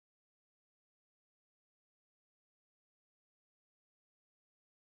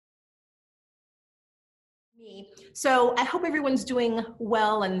Me. So I hope everyone's doing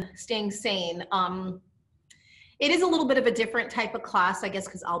well and staying sane. It is a little bit of a different type of class, I guess,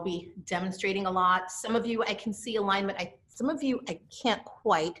 because I'll be demonstrating a lot. Some of you, I can see alignment. Some of you, I can't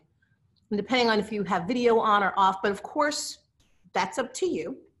quite, and depending on if you have video on or off, but of course, that's up to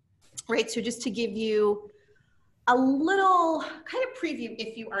you, right? So just to give you a little kind of preview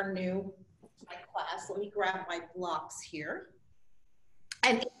if you are new to my class, let me grab my blocks here.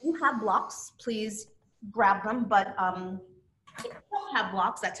 And if you have blocks, please grab them, but if you don't have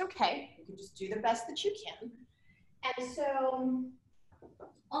blocks, that's okay. You can just do the best that you can. And so,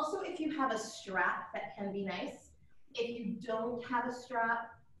 also if you have a strap, that can be nice. If you don't have a strap,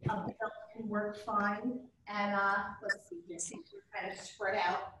 a belt can work fine. And let's see, you can kind of spread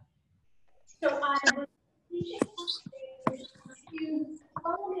out. So I'm teaching you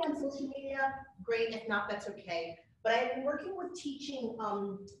follow me on social media, great. If not, that's okay. But I've been working with teaching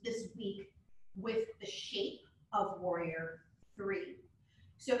this week with the shape of Warrior 3.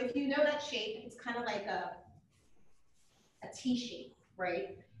 So if you know that shape, it's kind of like a T shape,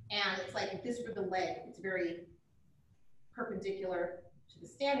 right? And it's like if this were the leg, it's very perpendicular to the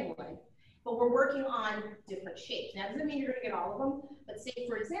standing leg. But we're working on different shapes. Now, it doesn't mean you're going to get all of them, but say,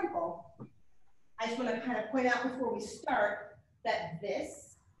 for example, I just want to kind of point out before we start that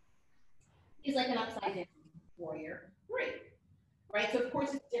this is like an upside down Warrior 3, right? So of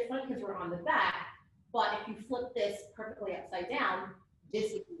course it's different because we're on the back, but if you flip this perfectly upside down,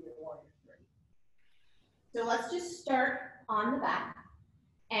 this would be your Warrior 3. So let's just start on the back,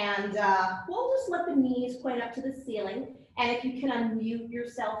 and we'll just let the knees point up to the ceiling, and if you can unmute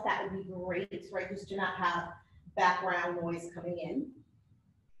yourself, that would be great, right? Just do not have background noise coming in.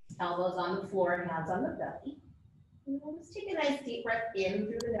 Elbows on the floor and hands on the belly. And we'll just take a nice deep breath in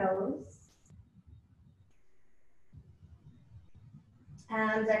through the nose.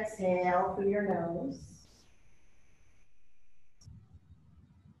 And exhale through your nose.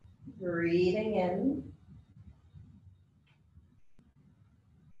 Breathing in.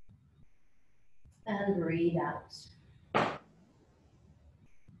 And breathe out.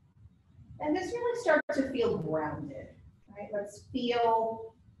 And just really start to feel grounded, right? Let's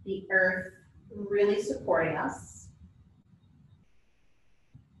feel the earth really supporting us.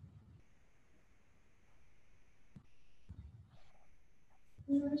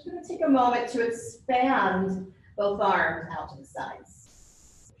 And we're just going to take a moment to expand both arms out to the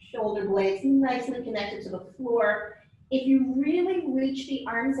sides. Shoulder blades nicely connected to the floor. If you really reach the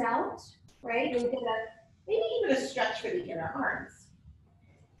arms out, right, you're going to maybe even a stretch for the inner arms.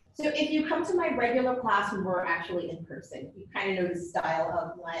 So if you come to my regular class when we're actually in person, you kind of know the style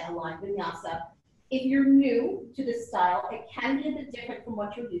of my Aligned Vinyasa. If you're new to this style, it can be a bit different from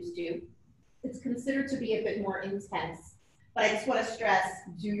what you're used to. It's considered to be a bit more intense. But I just want to stress,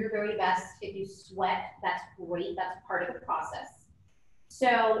 do your very best. If you sweat, that's great. That's part of the process.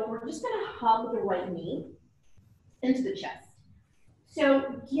 So we're just going to hug the right knee into the chest.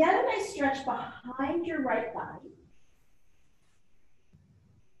 So get a nice stretch behind your right thigh.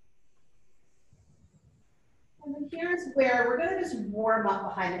 And then here's where we're going to just warm up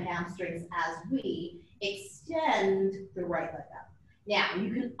behind the hamstrings as we extend the right leg up. Now,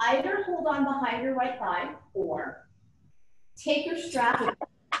 you can either hold on behind your right thigh or take your strap, which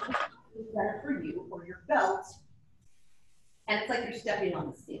is better for you, or your belt, and it's like you're stepping on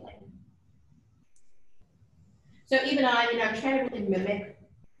the ceiling. So even I'm trying to really mimic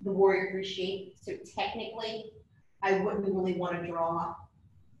the Warrior 3 shape. So technically, I wouldn't really want to draw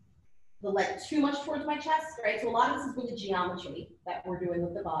the leg too much towards my chest, right? So a lot of this is really geometry that we're doing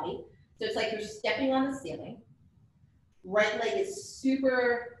with the body. So it's like you're stepping on the ceiling. Right leg is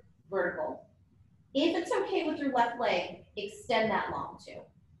super vertical. If it's okay with your left leg, extend that long too.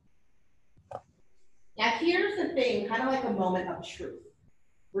 Now here's the thing, kind of like a moment of truth.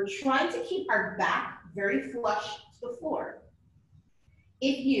 We're trying to keep our back very flush to the floor.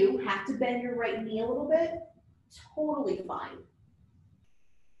 If you have to bend your right knee a little bit, totally fine.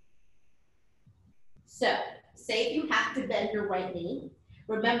 So, say if you have to bend your right knee,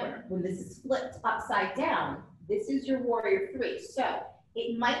 remember, when this is flipped upside down, this is your Warrior 3. So,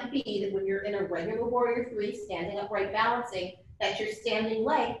 it might be that when you're in a regular Warrior 3, standing upright balancing, that your standing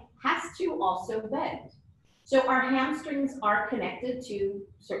leg has to also bend. So our hamstrings are connected to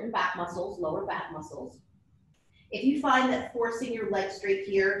certain back muscles, lower back muscles. If you find that forcing your leg straight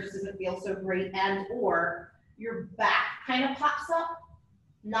here just doesn't feel so great, and or your back kind of pops up,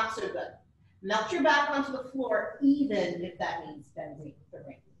 not so good. Melt your back onto the floor, even if that means bending the right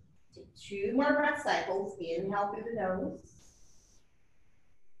knee. Take 2 more breath cycles. Inhale through the nose.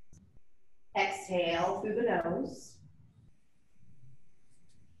 Exhale through the nose.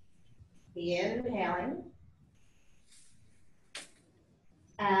 Inhaling.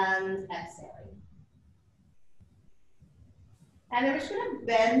 and exhaling. And then we're just going to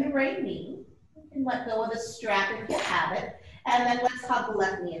bend the right knee. You can let go of the strap if you have it. And then let's hug the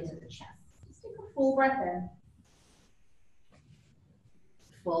left knee into the chest. Just take a full breath in.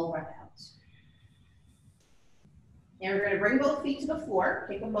 Full breath out. And we're going to bring both feet to the floor.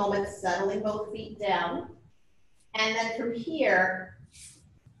 Take a moment settling both feet down. And then from here,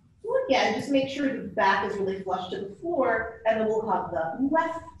 again, just make sure the back is really flush to the floor, and then we'll hug the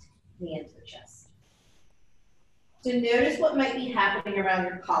left knee into the chest. So notice what might be happening around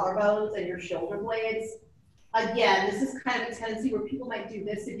your collarbones and your shoulder blades. Again, this is kind of a tendency where people might do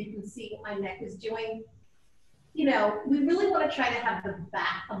this. If you can see what my neck is doing, you know, we really want to try to have the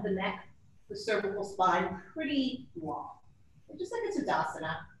back of the neck, the cervical spine, pretty long. Just like a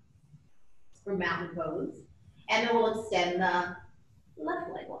Tadasana or mountain pose. And then we'll extend the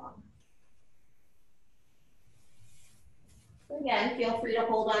left leg long. So again, feel free to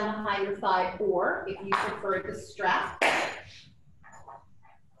hold on behind your thigh, or if you prefer the strap,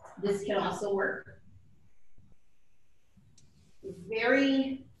 this can also work.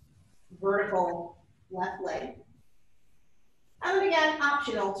 Very vertical left leg. And then again,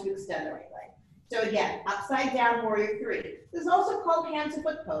 optional to extend the right leg. So again, upside down warrior three. This is also called hand to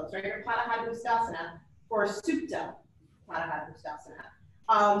foot pose, right? Or Padahadustasana, or Supta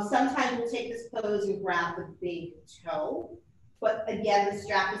Padahadustasana. Sometimes we'll take this pose and grab the big toe. But again, the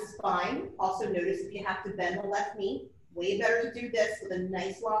strap is fine. Also notice if you have to bend the left knee, way better to do this with a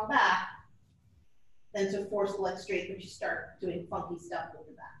nice long back than to force the leg straight if you start doing funky stuff with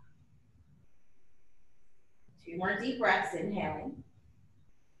the back. 2 more deep breaths, inhaling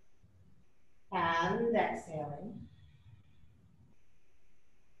and exhaling.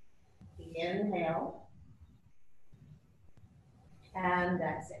 Inhale and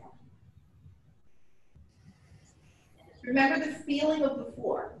exhale. Remember the feeling of the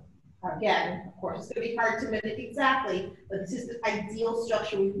floor. Again, of course, it's going to be hard to mimic exactly, but this is the ideal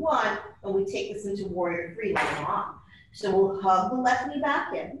structure we want when we take this into warrior three later on. So we'll hug the left knee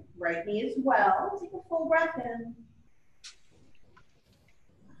back in, right knee as well. Take a full breath in.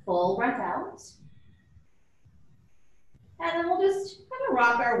 Full breath out. And then we'll just kind of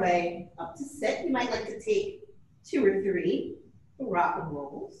rock our way up to sit. You might like to take 2 or 3 rock and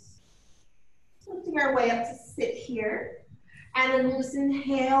rolls. Lifting our way up to sit here. And then we'll just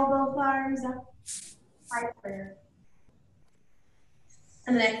inhale both arms up, heart clear.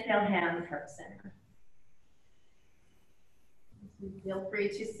 And then exhale, hands heart center. Feel free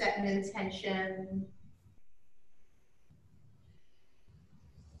to set an intention.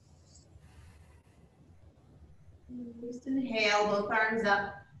 Just inhale, both arms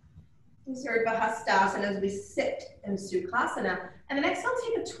up. Hereby as we sit in Sukhasana. And then exhale,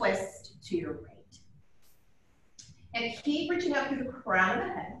 take a twist to your right. And keep reaching up through the crown of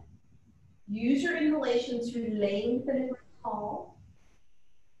the head. Use your inhalation to lengthen and tall.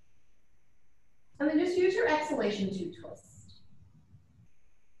 And then just use your exhalation to twist.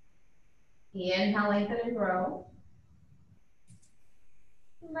 Inhale, lengthen and grow.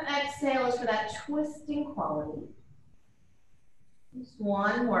 And the exhale is for that twisting quality. Just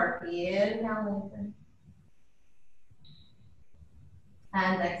one more. Inhale, lengthen.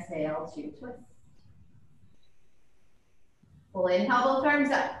 And exhale to twist. We'll inhale both arms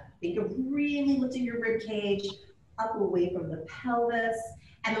up. Think of really lifting your rib cage up away from the pelvis.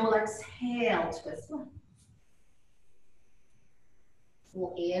 And then we'll exhale, twist left.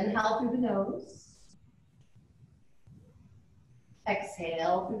 We'll inhale through the nose.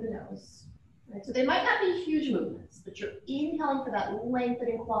 Exhale through the nose. Right, so they might not be huge movements, but you're inhaling for that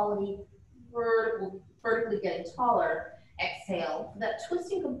lengthening quality, vertically getting taller. Exhale for that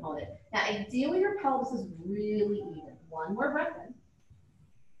twisting component. Now, ideally, your pelvis is really even. One more breath in.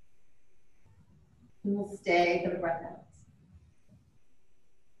 And we'll stay for the breath out.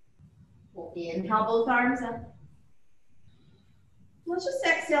 We'll inhale both arms up. Let's just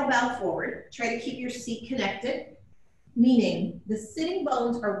exhale, bow forward. Try to keep your seat connected, meaning the sitting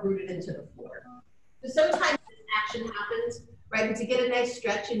bones are rooted into the floor. So sometimes this action happens, right? But to get a nice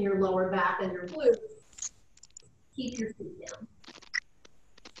stretch in your lower back and your glutes, keep your feet down.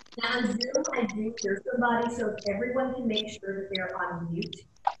 Now on Zoom, I do hear somebody, so if everyone can make sure that they're on mute,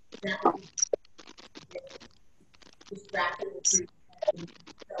 that would be distracted with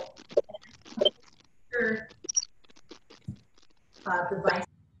your device.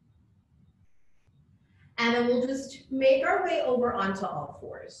 And then we'll just make our way over onto all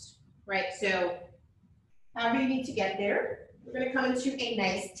fours, right? So however you need to get there, we're going to come into a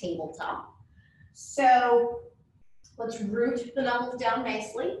nice tabletop. So let's root the knuckles down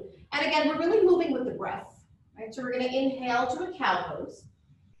nicely. And again, we're really moving with the breath, right? So we're going to inhale to a cow pose.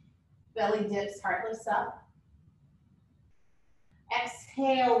 Belly dips, heart lifts up.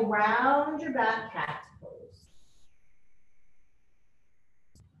 Exhale, round your back, cat pose.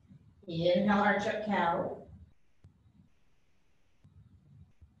 Inhale, arch up, cow.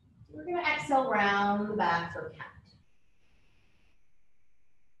 We're gonna exhale, round the back for cat.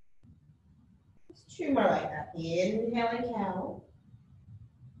 Just 2 more like that. Inhaling, cow.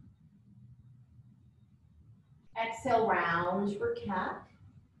 Exhale, round for cat.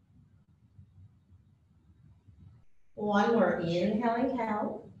 1 more, inhaling,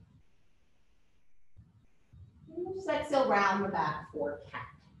 cow. Just exhale, round the back for cat.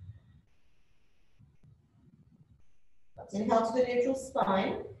 Let's inhale to the neutral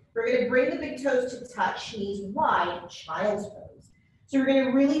spine. We're going to bring the big toes to touch, knees wide, child's pose. So we're going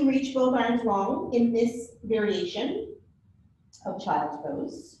to really reach both arms long in this variation of child's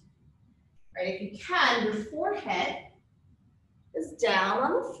pose. Right, if you can, your forehead is down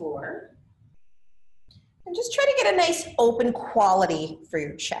on the floor. And just try to get a nice open quality for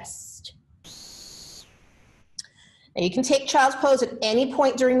your chest. Now you can take child's pose at any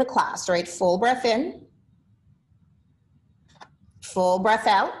point during the class, right? Full breath in. Full breath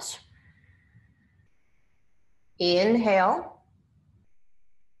out. Inhale.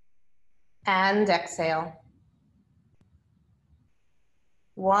 And exhale.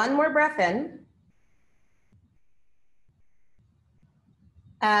 1 more breath in.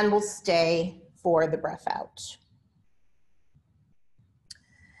 And we'll stay for the breath out.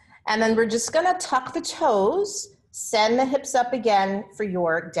 And then we're just gonna tuck the toes, send the hips up again for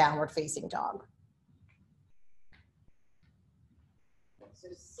your downward facing dog. So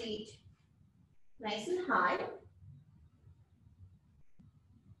seat nice and high.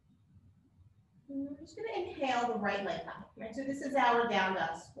 And we're just gonna inhale the right leg up. Right? So this is our down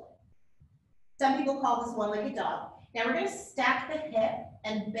dog split. Some people call this one-legged dog. Now we're gonna stack the hip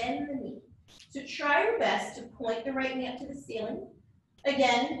and bend the knee. So try your best to point the right knee up to the ceiling.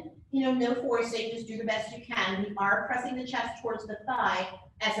 Again, no forcing, just do the best you can. We are pressing the chest towards the thigh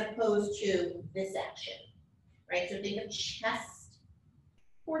as opposed to this action, right? So think of chest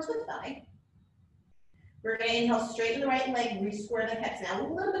towards the thigh. We're gonna inhale, straighten the right leg, re-square the hips. Now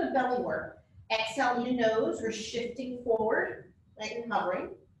a little bit of belly work. Exhale, knee to nose, we're shifting forward, right, and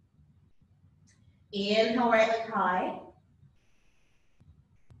hovering. Inhale, right leg high.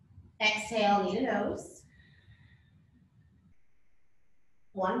 Exhale, knee to nose.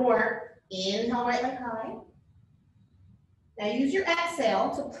 1 more. Inhale, right leg high. Now use your exhale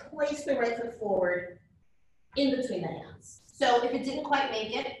to place the right foot forward in between the hands. So if it didn't quite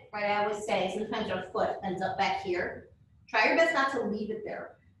make it, right, I always say sometimes our foot ends up back here. Try your best not to leave it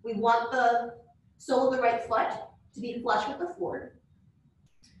there. We want the sole of the right foot to be flush with the floor.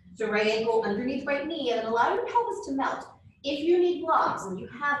 So right ankle underneath right knee, and then allow your pelvis to melt. If you need blocks, and you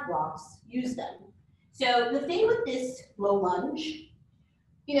have blocks, use them. So the thing with this low lunge,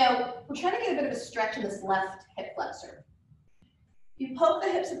 we're trying to get a bit of a stretch in this left hip flexor. If you poke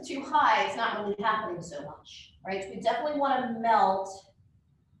the hips up too high, it's not really happening so much, right? So we definitely want to melt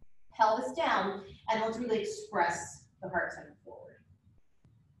pelvis down, and let's really express the heart center forward.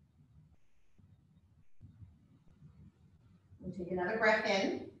 We'll take another breath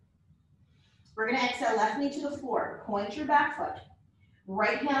in. We're going to exhale, left knee to the floor. Point your back foot.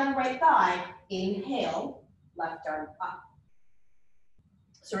 Right hand on right thigh. Inhale, left arm up.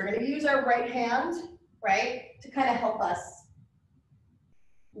 So we're going to use our right hand, right, to kind of help us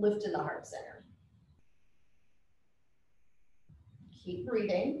lift in the heart center. Keep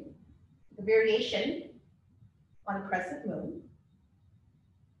breathing. The variation on crescent moon.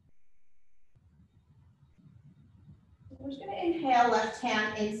 We're just going to inhale, left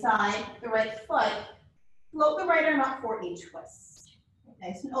hand inside the right foot. Float the right arm up for a twist.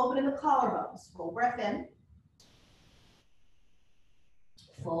 Nice and open in the collarbones. Full breath in.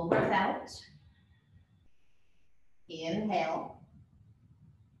 Full breath out. Inhale.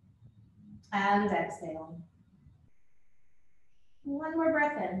 And exhale. 1 more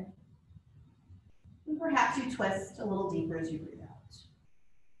breath in. And perhaps you twist a little deeper as you breathe out.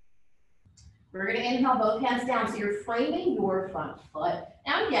 We're going to inhale both hands down, so you're framing your front foot.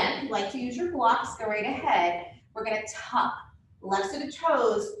 Now again, if you'd like to use your blocks, go right ahead. We're going to tuck left set of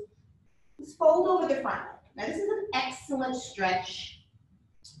toes, just fold over the front leg. Now this is an excellent stretch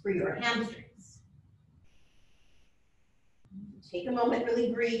for your hamstrings. Take a moment,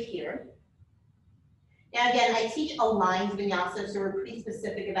 really breathe here. Now again, I teach aligned vinyasa, so we're pretty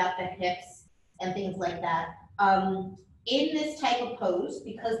specific about the hips and things like that. In this type of pose,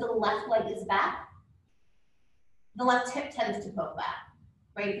 because the left leg is back, the left hip tends to poke back,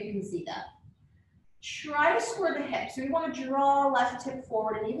 right, if you can see that. Try to square the hips. So we want to draw left hip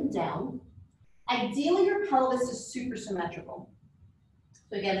forward and even down. Ideally, your pelvis is super symmetrical.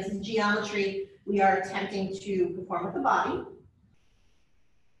 So again, this is geometry we are attempting to perform with the body.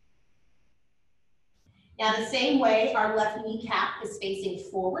 Now, the same way our left kneecap is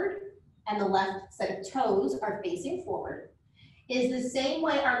facing forward and the left set of toes are facing forward, is the same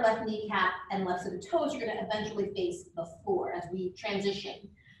way our left kneecap and left set of toes are going to eventually face the floor as we transition.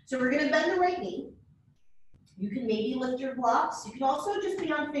 So we're going to bend the right knee. You can maybe lift your blocks. You can also just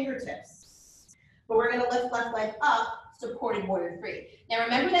be on fingertips. But we're going to lift left leg up, supporting warrior three. Now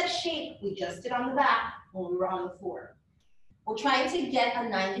remember that shape we just did on the back when we were on the floor. We're trying to get a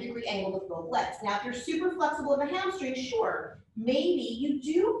 90-degree angle with both legs. Now, if you're super flexible in the hamstring, sure, maybe you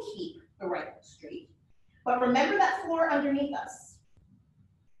do keep the right leg straight. But remember that floor underneath us.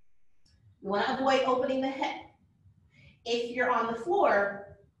 You want to avoid opening the hip. If you're on the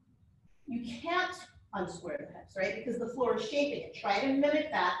floor, you can't unsquare the hips, right? Because the floor is shaping it. Try to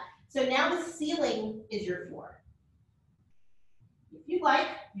mimic that. So now the ceiling is your floor. If you'd like,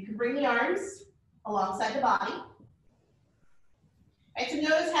 you can bring the arms alongside the body. Right, so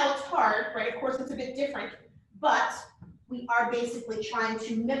notice how it's hard, right? Of course, it's a bit different, but we are basically trying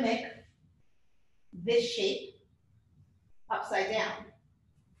to mimic this shape upside down.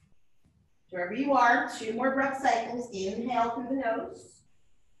 Wherever you are, 2 more breath cycles. Inhale through the nose.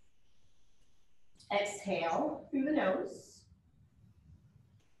 Exhale through the nose.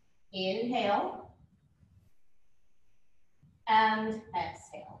 Inhale. And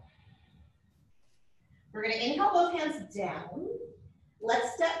exhale. We're going to inhale both hands down.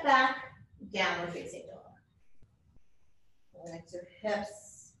 Let's step back, downward facing dog. Lift your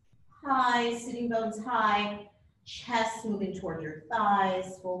hips high, sitting bones high, chest moving toward your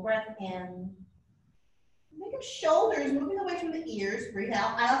thighs. Full breath in. Make your shoulders moving away from the ears. Breathe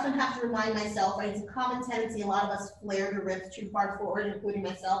out. I often have to remind myself, right? It's a common tendency, a lot of us flare the ribs too far forward, including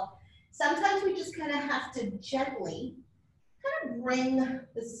myself. Sometimes we just kind of have to gently kind of bring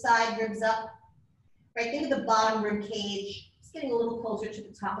the side ribs up. Right? Think of the bottom rib cage. Getting a little closer to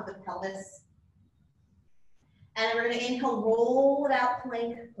the top of the pelvis. And then we're going to inhale, roll it out,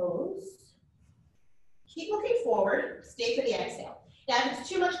 plank pose. Keep looking forward, stay for the exhale. Now, if it's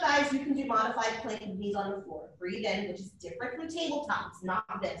too much, guys, you can do modified plank with knees on the floor. Breathe in, which is different from tabletop. It's not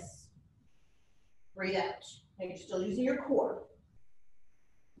this. Breathe out. And you're still using your core.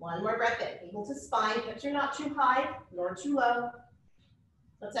 1 more breath in. Ankle to spine. Hips are not too high nor too low.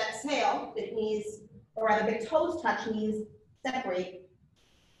 Let's exhale. Big knees, or rather big toes touch knees. Separate,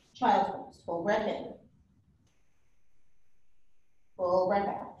 child pose. Full breath in. Full breath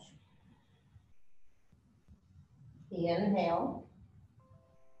out. Inhale.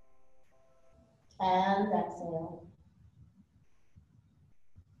 And exhale.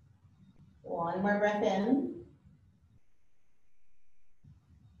 1 more breath in.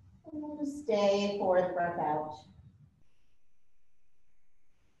 And stay, 4th breath out.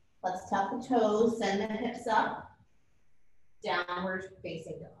 Let's tuck the toes, send the hips up. Downward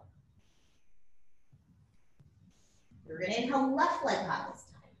facing dog. We're going to inhale left leg high this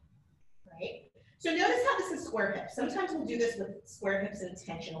time, right? So notice how this is square hips. Sometimes we'll do this with square hips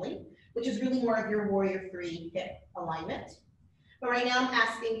intentionally, which is really more of your warrior three hip alignment. But right now I'm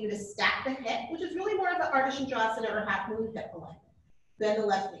asking you to stack the hip, which is really more of the Ardha Chandrasana or half moon hip alignment. Bend the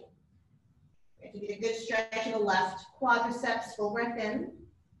left knee. We have to get a good stretch in the left quadriceps. Full breath in.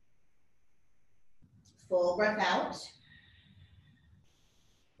 Full breath out.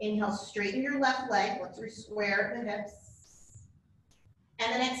 Inhale, straighten your left leg. Let's re-square the hips.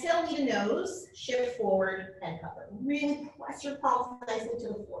 And then exhale, knee to nose, shift forward and cover. Really press your palms nicely to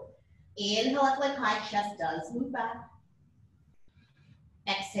the floor. Inhale, left leg high, chest does move back.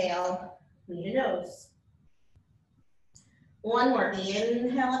 Exhale, knee to nose. 1 more.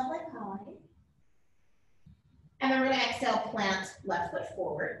 Inhale, left leg high. And then we're going to exhale, plant left foot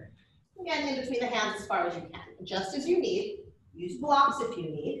forward. Again, in between the hands as far as you can, just as you need. Use blocks if you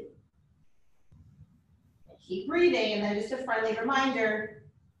need. And keep breathing, and then just a friendly reminder,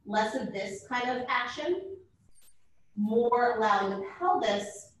 less of this kind of action, more allowing the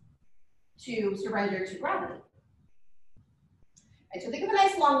pelvis to surrender to gravity. Right, so think of a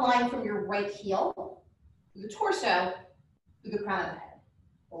nice long line from your right heel, through the torso, through the crown of the head.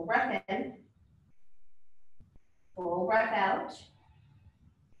 Full breath in. Full breath out.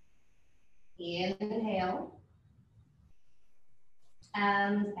 Inhale.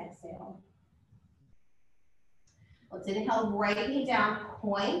 And exhale. Let's inhale, right knee down,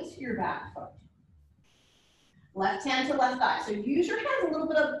 point your back foot. Left hand to left thigh. So use your hands a little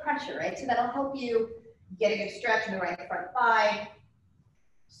bit of pressure, right? So that'll help you get a good stretch in the right front thigh.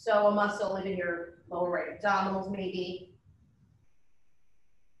 So a muscle in your lower right abdominals maybe.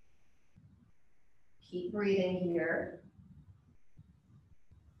 Keep breathing here.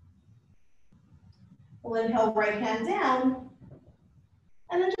 We'll inhale, right hand down,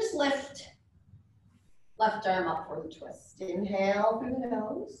 and then just lift. Left arm up for the twist. Inhale through the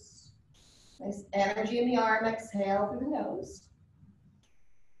nose. Nice energy in the arm. Exhale through the nose.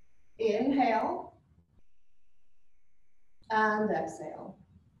 Inhale. And exhale.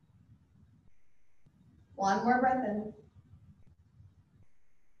 One more breath in.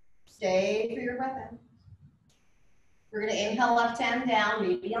 Stay for your breath in. We're going to inhale, left hand down,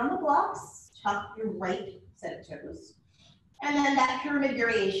 maybe on the blocks. Tuck your right set of toes. And then that pyramid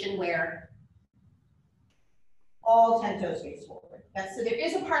variation where all 10 toes face forward. So there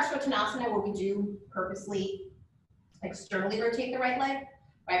is a Parsvottanasana where we do purposely externally rotate the right leg,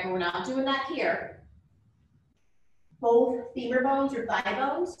 right? But we're not doing that here. Both femur bones or thigh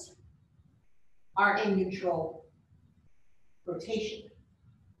bones are in neutral rotation.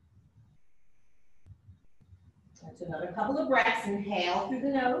 That's another couple of breaths. Inhale through the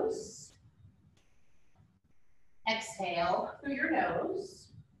nose. Exhale through your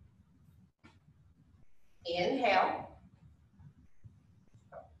nose. Inhale.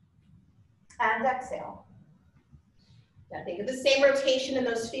 And exhale. Now think of the same rotation in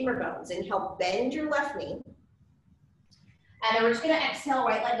those femur bones. Inhale, bend your left knee. And then we're just going to exhale,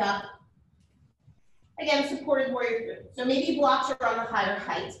 right leg up. Again, supported warrior two. So maybe blocks are on the higher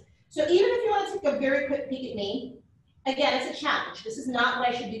height. So even if you want to take a very quick peek at me, again, it's a challenge. This is not what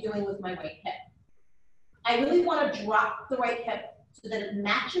I should be doing with my right hip. I really want to drop the right hip so that it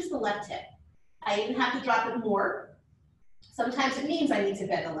matches the left hip. I even have to drop it more. Sometimes it means I need to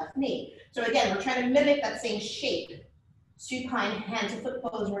bend the left knee. So again, we're trying to mimic that same shape. Supine hand to foot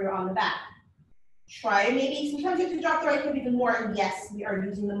pose where you're on the back. Try maybe, sometimes you have to drop the right hip even more, and yes, we are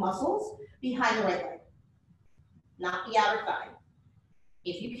using the muscles behind the right leg, not the outer thigh.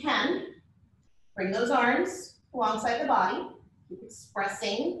 If you can, bring those arms alongside the body. Keep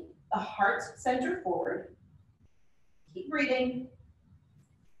expressing the heart center forward. Keep breathing.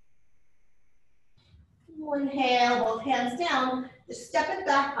 We'll inhale, both hands down. Just step it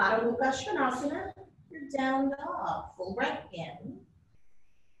back, Adho Mukha Svanasana. You're down dog. Full breath in.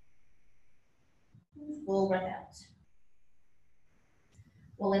 Full breath out.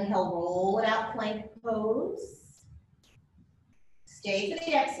 We'll inhale, roll it out, plank pose. Stay for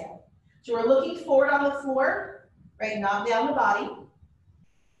the exhale. So we're looking forward on the floor, right? Not down the body.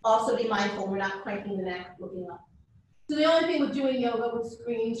 Also be mindful, we're not cranking the neck, looking up. So the only thing with doing yoga with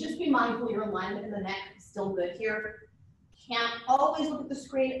screens, just be mindful your alignment in the neck is still good here. Can't always look at the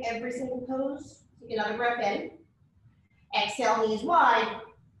screen every single pose. Take another breath in. Exhale, knees wide.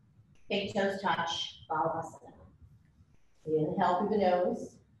 Big toes touch. Balasana. Inhale through the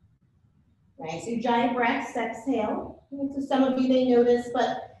nose. Nice Ujjayi breaths. Exhale. So some of you may know this,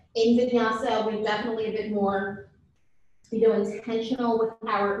 but in vinyasa, we're definitely a bit more intentional with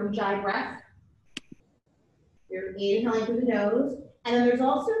our Ujjayi breath. You're inhaling through the nose. And then there's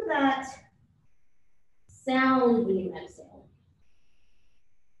also that sound when you exhale.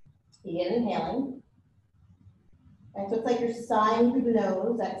 Inhaling. And so it's like you're sighing through the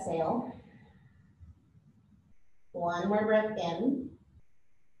nose. Exhale. One more breath in.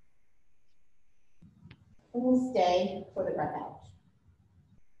 And we'll stay for the breath out.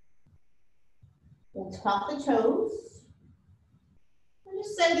 We'll tuck the toes. And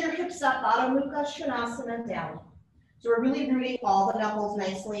just send your hips up, Adho Mukha Svanasana down. So we're really rooting all the knuckles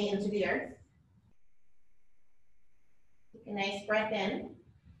nicely into the earth. Take a nice breath in.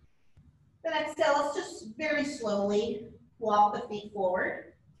 Then exhale, let's just very slowly walk the feet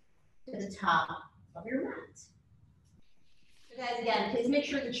forward to the top of your mat. So guys, again, please make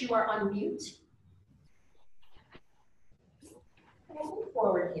sure that you are on mute. And move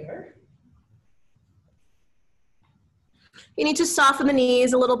forward here. You need to soften the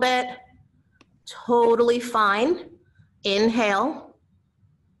knees a little bit. Totally fine. Inhale.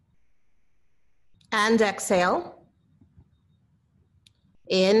 And exhale.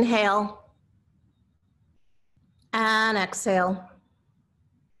 Inhale. And exhale.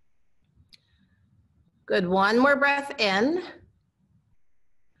 Good, one more breath in.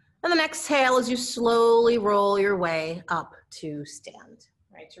 And then exhale as you slowly roll your way up to stand.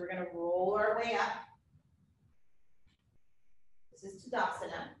 Right, so we're gonna roll our way up. This is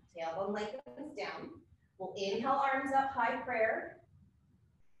Tadasana, tailbone lengthens down. We'll inhale, arms up, high prayer.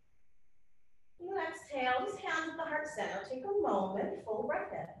 And then exhale, just hands at the heart center. Take a moment, full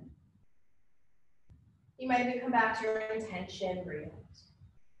breath in. You might even come back to your intention, breathe out.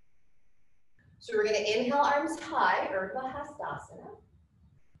 So we're gonna inhale, arms high, Urdhva Hastasana.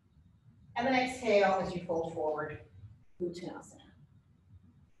 And then exhale as you fold forward, Uttanasana.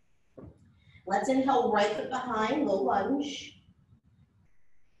 Let's inhale, right foot behind, low lunge.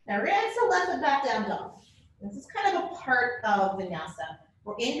 Now we're gonna exhale, left foot back down dog. This is kind of a part of vinyasa.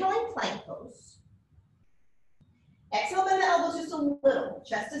 We're inhaling plank pose. Exhale, bend the elbows just a little.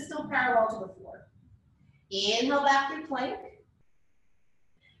 Chest is still parallel to the floor. Inhale back through plank.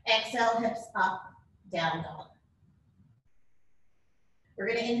 Exhale, hips up, down dog. We're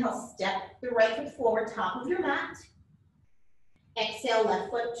gonna inhale, step the right foot forward, top of your mat. Exhale,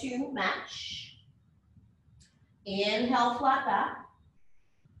 left foot to match. Inhale, flat back.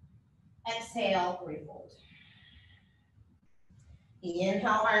 Exhale, refold.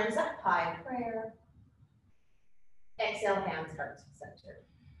 Inhale, arms up, high prayer. Exhale, hands, heart center.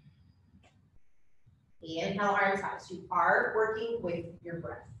 Inhale, arms high. So you are working with your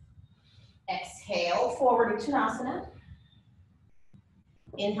breath. Exhale, forward Uttanasana.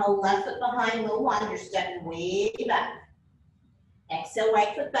 Inhale, left foot behind, low lunge. You're stepping way back. Exhale,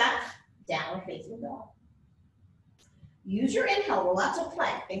 right foot back, downward facing dog. Use your inhale, roll out to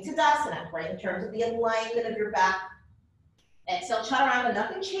plank. Think Tadasana, right, in terms of the alignment of your back. Exhale, chaturanga.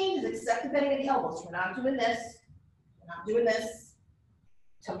 Nothing changes except the bending of the elbows. We're not doing this. We're not doing this.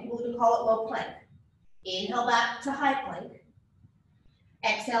 Some people even call it low plank. Inhale back to high plank.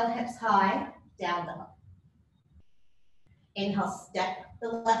 Exhale, hips high, down dog. Inhale, step the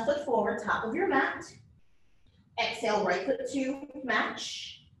left foot forward, top of your mat. Exhale, right foot to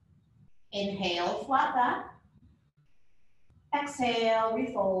match. Inhale, flat back. Exhale,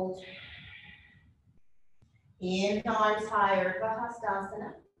 refold. Inhale, arms higher,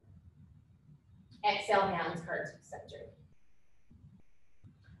 Bahastasana. Exhale, hands, heart center.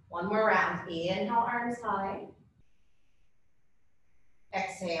 One more round. Inhale, arms high.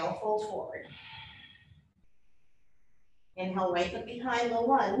 Exhale, fold forward. Inhale, right foot behind, low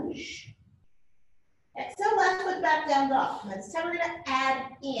lunge. Exhale, left foot back down dog. Now this time we're gonna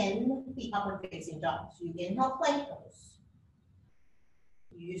add in the upward facing dog. So you inhale, plank pose.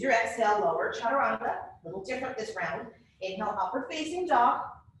 Use your exhale, lower chaturanga. A little different this round. Inhale, upward facing dog.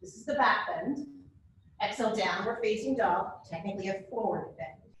 This is the back bend. Exhale, downward facing dog. Technically a forward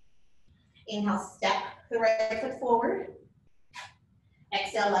bend. Inhale, step the right foot forward.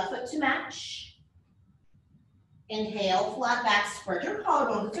 Exhale, left foot to match. Inhale, flat back, spread your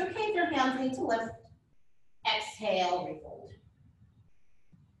collarbones. It's okay if your hands need to lift. Exhale, refold.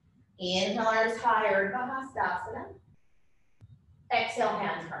 Inhale, arms higher, Bahastasana. Exhale,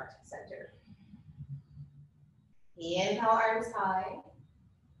 hands, heart center. Inhale, arms high.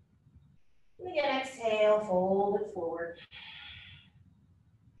 And again, exhale, fold it forward.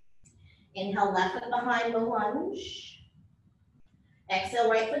 Inhale, left foot behind the lunge. Exhale,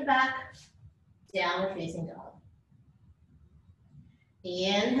 right foot back, downward facing dog.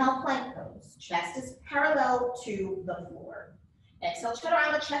 Inhale, plank pose. Chest is parallel to the floor. Exhale,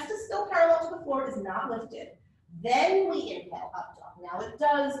 chaturanga. Chest is still parallel to the floor, is not lifted. Then we inhale, up dog. Now it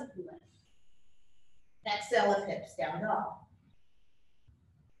does lift. Exhale, lift hips, down dog.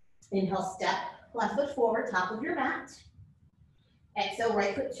 Inhale, step, left foot forward, top of your mat. Exhale,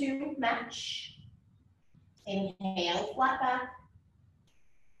 right foot to match. Inhale, flat back.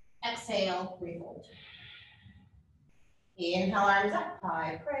 Exhale, refold. Inhale, arms up,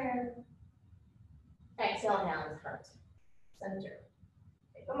 high prayer. Exhale, hands, heart center.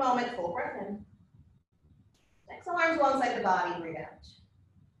 Take a moment, full breath in. Exhale, arms alongside the body, breathe out.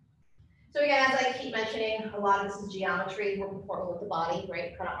 So again, as I keep mentioning, a lot of this is geometry. We're performing with the body,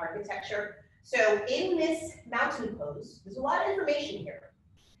 right? Kind of architecture. So in this mountain pose, there's a lot of information here.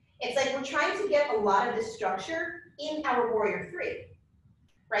 It's like we're trying to get a lot of this structure in our warrior three,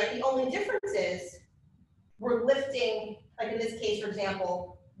 right? The only difference is we're lifting, like in this case, for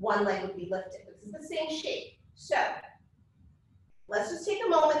example, one leg would be lifted. This is the same shape. So let's just take a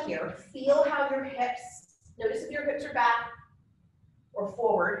moment here. Feel how your hips, notice if your hips are back or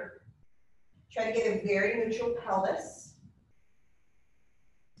forward. Try to get a very neutral pelvis.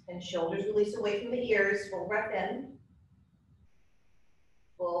 And shoulders release away from the ears. Full breath in.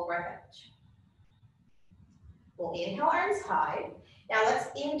 Full breath out. We'll inhale, arms high. Now let's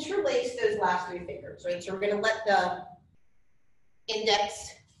interlace those last three fingers, right? So we're gonna let the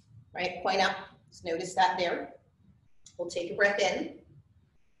index, right, point up. Just notice that there. We'll take a breath in.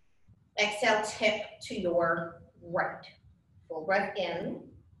 Exhale, tip to your right. Full breath in.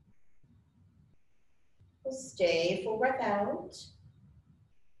 We'll stay, full breath out.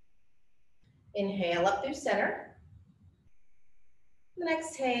 Inhale up through center. And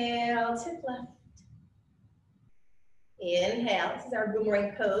exhale, tip left. Inhale, this is our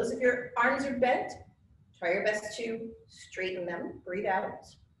boomerang pose. If your arms are bent, try your best to straighten them. Breathe out.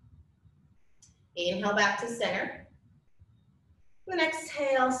 Inhale back to center. Then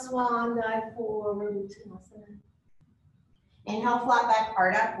exhale, swan dive forward, Uttanasana. Inhale, flat back,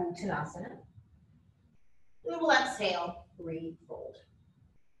 Ardha Uttanasana. We will exhale, breathe, fold.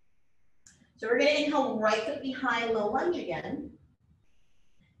 So we're gonna inhale, right foot behind, low lunge again.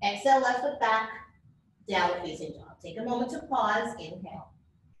 Exhale, left foot back, downward facing dog. Take a moment to pause, inhale.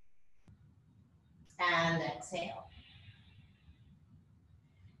 And exhale.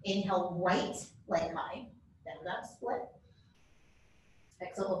 Inhale, right leg high, down dog split.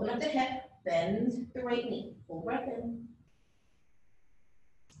 Exhale, open up the hip, bend the right knee. Full breath in,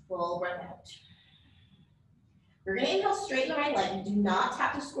 full breath out. We're gonna inhale, straighten the right leg. Do not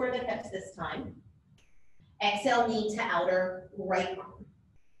tap to square the hips this time. Exhale, knee to outer right arm.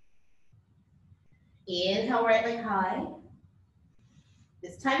 Inhale, right leg high.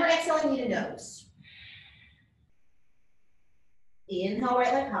 This time we're exhaling knee to nose. Inhale,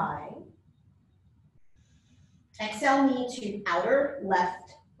 right leg high. Exhale, knee to outer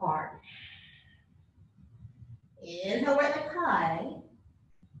left arm. Inhale, right leg high.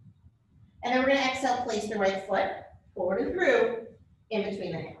 And then we're gonna exhale, place the right foot forward and through in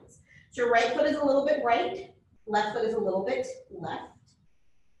between the hands. So your right foot is a little bit right, left foot is a little bit left.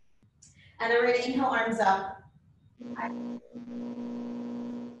 And then we're gonna inhale, arms up.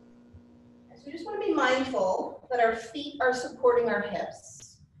 So we just wanna be mindful that our feet are supporting our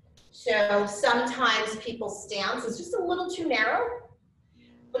hips. So sometimes people's stance is just a little too narrow,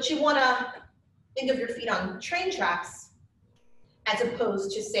 but you wanna think of your feet on train tracks as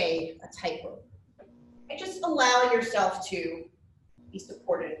opposed to, say, a tightrope. And just allow yourself to be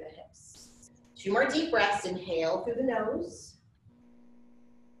supported in the hips. 2 more deep breaths. Inhale through the nose.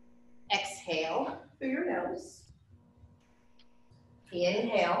 Exhale through your nose.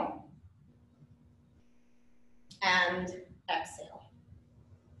 Inhale. And exhale.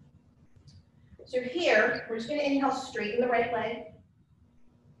 So here, we're just gonna inhale, straighten the right leg.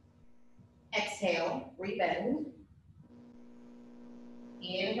 Exhale, rebend.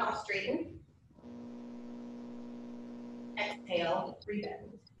 Inhale, straighten. Exhale,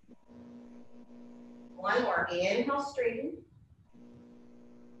 rebend. One more. Inhale, straighten.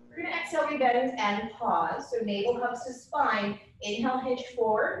 We're going to exhale, rebend, and pause. So navel hugs to spine. Inhale, hinge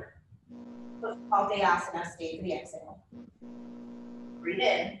forward. Uttanasana, stay for the exhale. Breathe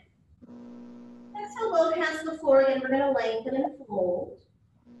in. Exhale, both hands to the floor again. We're going to lengthen and fold.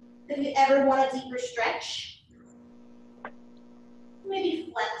 If you ever want a deeper stretch,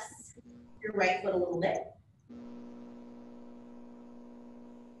 maybe flex your right foot a little bit.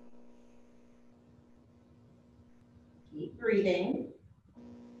 Keep breathing.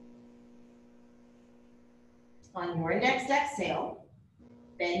 On your next exhale,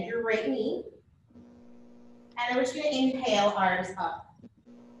 bend your right knee. And then we're just going to inhale, arms up.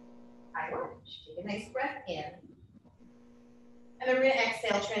 High lunge. Take a nice breath in. And then we're going to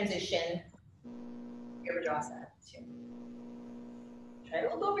exhale, transition. Virabhadrasana. Try to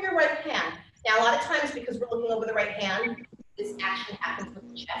look over your right hand. Now, a lot of times, because we're looking over the right hand, this action happens with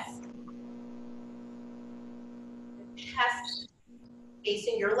the chest. The chest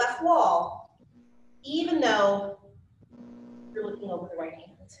facing your left wall, even though you're looking over the right hand.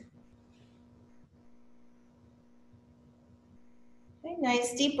 Okay,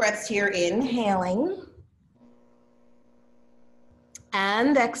 nice deep breaths here, inhaling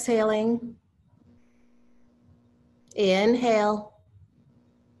and exhaling. Inhale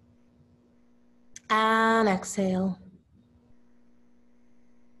and exhale.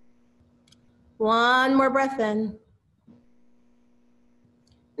 One more breath in.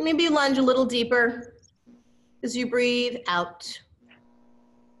 Maybe lunge a little deeper as you breathe out.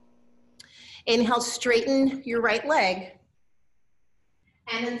 Inhale, straighten your right leg.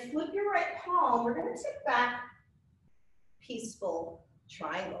 And then flip your right palm. We're going to tip back, peaceful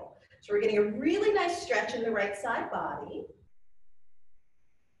triangle. So we're getting a really nice stretch in the right side body.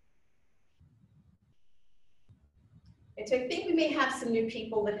 And so I think we may have some new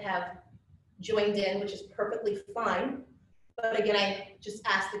people that have joined in, which is perfectly fine. But again, I just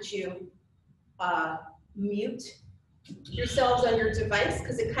ask that you mute yourselves on your device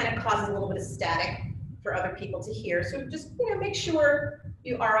because it kind of causes a little bit of static for other people to hear. So just make sure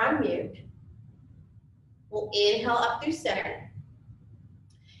you are on mute. We'll inhale up through center.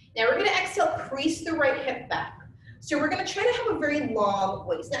 Now we're going to exhale, crease the right hip back. So we're going to try to have a very long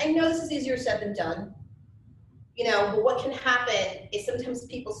waist. Now I know this is easier said than done. But what can happen is sometimes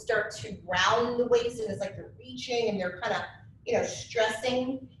people start to round the waist and it's like they're reaching and they're kind of,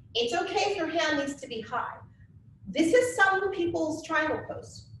 stressing. It's okay if your hand needs to be high. This is some people's triangle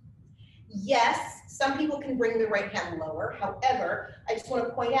pose. Yes, Some people can bring the right hand lower. However, I just want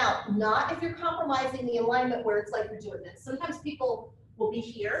to point out, not if you're compromising the alignment where it's like you're doing this. Sometimes people will be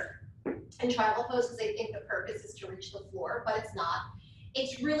here in triangle pose because they think the purpose is to reach the floor, but it's not.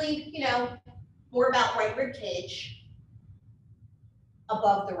 It's really, you know, more about right rib cage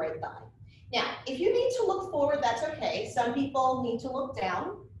above the right thigh. Now, if you need to look forward, that's okay. Some people need to look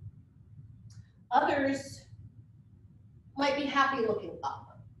down. Others might be happy looking up.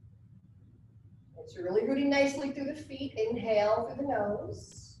 It's really rooting nicely through the feet. Inhale through the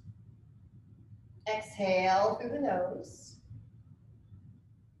nose. Exhale through the nose.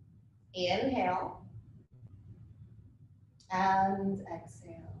 Inhale. And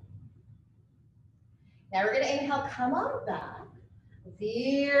exhale. Now we're going to inhale, come on back.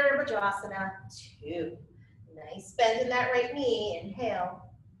 Virabhadrasana 2. Nice bend in that right knee.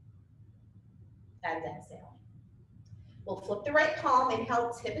 Inhale. And exhale. We'll flip the right palm.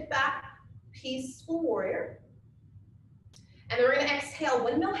 Inhale, tip it back. Peaceful warrior. And then we're going to exhale,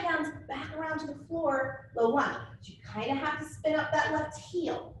 windmill hands back around to the floor, low lunge. So you kind of have to spin up that left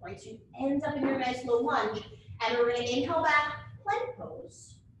heel, right? So you end up in your nice low lunge. And we're going to inhale back, plank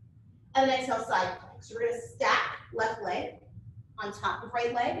pose. And then exhale, side plank. So we're going to stack left leg on top of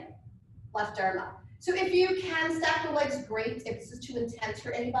right leg, left arm up. So if you can stack the legs, great. If this is too intense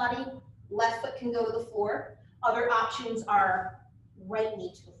for anybody, left foot can go to the floor. Other options are right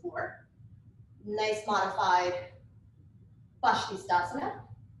knee to the floor. Nice modified Bashtistasana.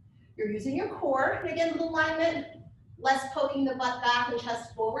 You're using your core. And again, the alignment, less poking the butt back and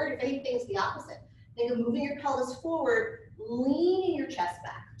chest forward. If anything, it's the opposite. Think of moving your pelvis forward, leaning your chest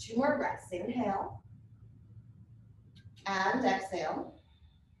back. 2 more breaths. Inhale. And exhale.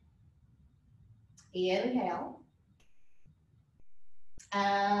 Inhale.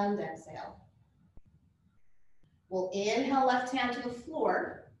 And exhale. We'll inhale left hand to the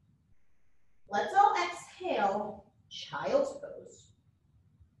floor. Let's all exhale, child's pose.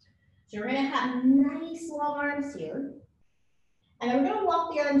 So we're going to have nice long arms here. And then we're going to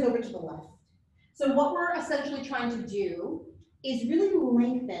walk the arms over to the left. So what we're essentially trying to do is really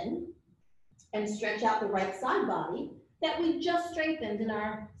lengthen and stretch out the right side body that we just strengthened in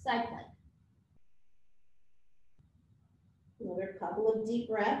our side plank. Another couple of deep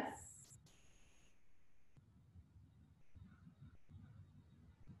breaths.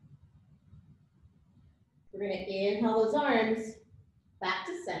 We're going to inhale those arms back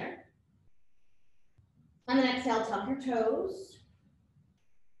to center. And then exhale, tuck your toes.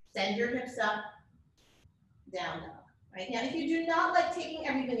 Send your hips up, down dog. Right? Now, if you do not like taking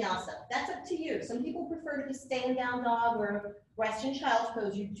every vinyasa, that's up to you. Some people prefer to just stay in down dog or rest in child's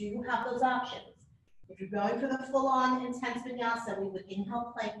pose. You do have those options. If you're going for the full-on intense vinyasa, we would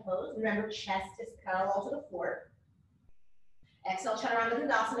inhale plank pose. Remember, chest is parallel to the floor. Exhale, chaturanga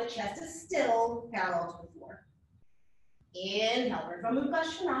dandasana, chest is still parallel to the floor. Inhale, Urdhva Mukha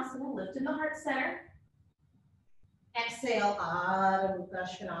Svanasana, lift in the heart center. Exhale, Adho Mukha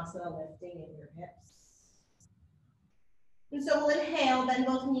Svanasana, lifting in your hips. And so we'll inhale, bend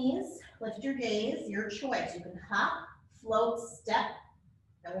both knees, lift your gaze, your choice. You can hop, float, step.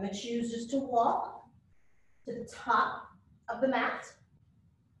 I'm going to choose just to walk to the top of the mat.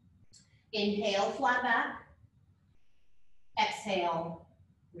 Inhale, flat back. Exhale,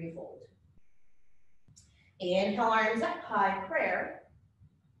 refold. Inhale, arms up high, prayer.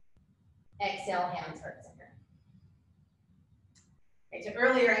 Exhale, hands heart center. Okay, so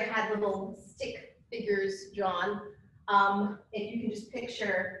earlier I had little stick figures drawn. If you can just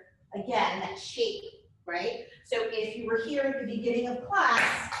picture, again, that shape, right? So if you were here at the beginning of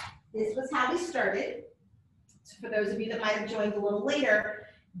class, this was how we started. So for those of you that might have joined a little later,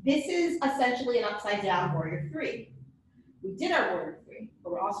 this is essentially an upside down warrior 3. We did our warrior 3,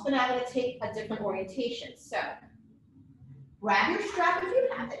 but we're also now going to take a different orientation. So grab your strap if you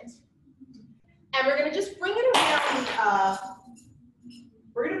haven't, and we're going to just bring it around.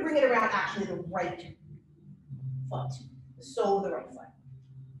 We're going to bring it around actually the right foot, the sole of the right foot.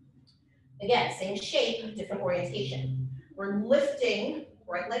 Again, same shape, different orientation. We're lifting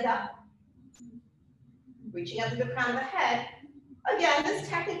right leg up, reaching up to the crown of the head. Again, this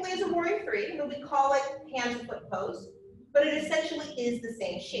technically is a warrior 3, but we call it hand to foot pose. But it essentially is the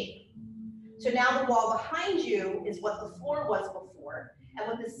same shape. So now the wall behind you is what the floor was before and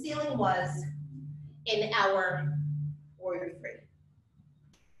what the ceiling was in our warrior 3.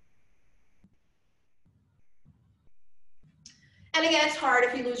 And again, it's hard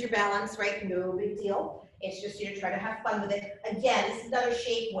if you lose your balance, right? No big deal. It's just you try to have fun with it. Again, this is another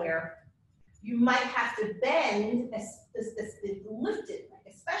shape where you might have to bend the lifted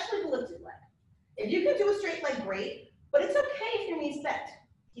leg, especially the lifted leg. If you can do a straight leg, great. But it's okay if your knees bent.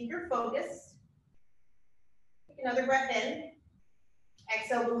 Keep your focus. Another breath in.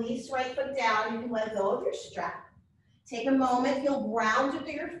 Exhale, release right foot down. You can let go of your strap. Take a moment, feel grounded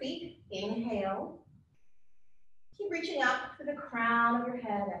through your feet. Inhale. Keep reaching up to the crown of your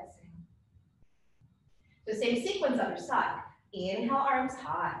head. Exhale. The same sequence, other side. Inhale, arms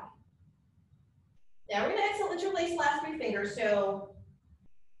high. Now we're going to exhale, interlace last three fingers. So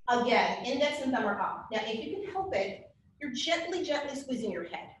again, index and thumb are up. Now if you can help it, you're gently, gently squeezing your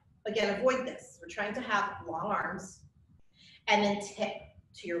head. Again, avoid this. We're trying to have long arms. And then tip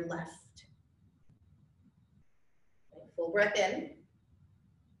to your left. Full breath in.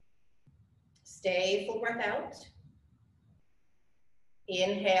 Stay, full breath out.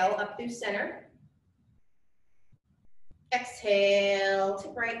 Inhale up through center. Exhale,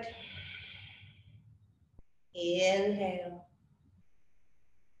 tip right. Inhale.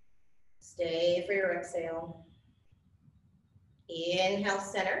 Stay for your exhale. Inhale,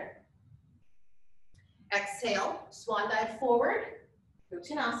 center. Exhale, swan dive forward,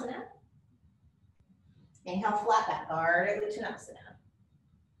 Uttanasana. Inhale, flat back, guard at Uttanasana.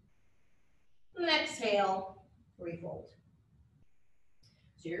 And exhale, refold.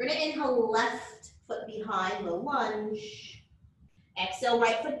 So you're gonna inhale, left foot behind, low lunge. Exhale,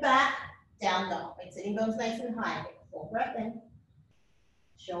 right foot back, down dog. Right, sitting bones nice and high. Take a full breath in.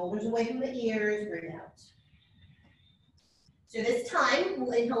 Shoulders away from the ears, breathe out. So this time,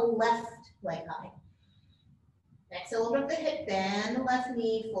 we'll inhale left leg high. Exhale, open up the hip, bend the left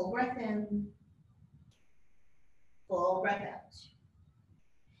knee, full breath in. Full breath out.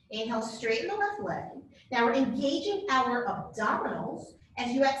 Inhale, straighten the left leg. Now we're engaging our abdominals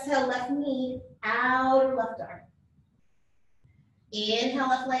as you exhale, left knee, outer left arm. Inhale,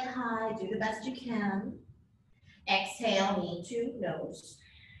 left leg high, do the best you can. Exhale, knee to nose.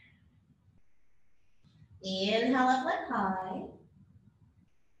 Inhale, left leg high.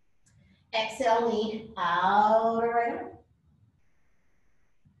 Exhale, knee, outer right arm.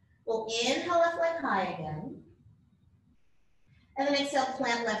 We'll inhale, left leg high again. And then exhale,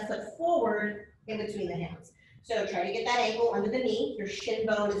 plant left foot forward in between the hands. So try to get that ankle under the knee. Your shin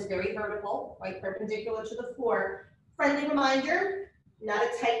bone is very vertical, right perpendicular to the floor. Friendly reminder, not a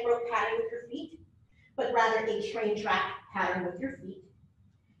tightrope pattern with your feet, but rather a train track pattern with your feet.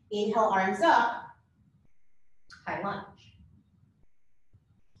 Inhale, arms up, high lunge.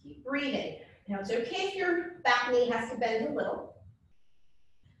 Keep breathing. Now it's okay if your back knee has to bend a little.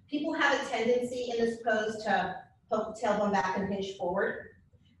 People have a tendency in this pose to poke the tailbone back and hinge forward,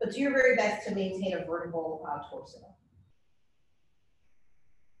 but do your very best to maintain a vertical torso.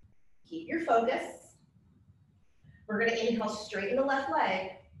 Keep your focus. We're going to inhale, straighten the left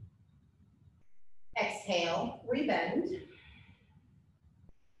leg. Exhale, rebend.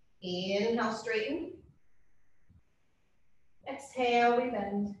 Inhale, straighten. Exhale,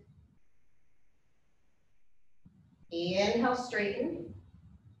 rebend. Inhale, straighten.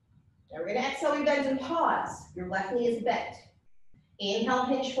 Now we're going to exhale, rebend and pause. Your left knee is bent. Inhale,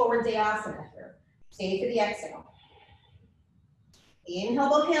 hinge forward, Dayasana here. Stay for the exhale. Inhale,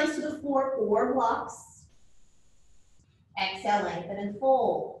 both hands to the floor, 4 blocks. Exhale, lengthen and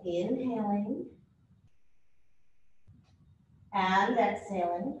fold. Inhaling. And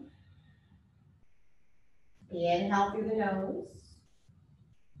exhaling. Inhale through the nose.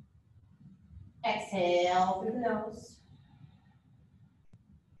 Exhale through the nose.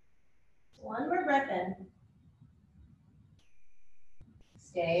 One more breath in.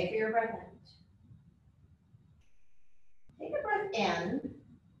 Stay for your breath out. Take a breath in.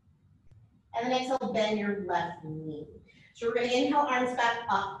 And then exhale, bend your left knee. So we're going to inhale, arms back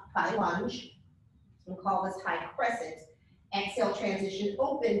up, high lunge. We'll call this high crescent. Exhale, transition,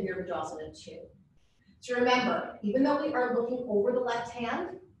 open Virabhadrasana 2. So remember, even though we are looking over the left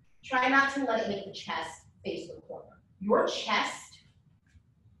hand, try not to let it make the chest face the corner. Your chest,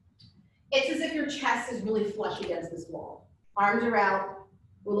 it's as if your chest is really flush against this wall. Arms are out,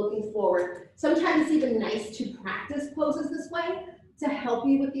 we're looking forward. Sometimes it's even nice to practice poses this way to help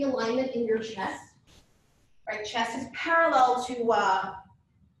you with the alignment in your chest. Right, chest is parallel to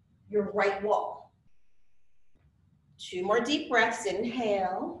your right wall. 2 more deep breaths,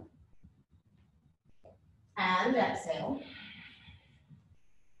 inhale. And exhale.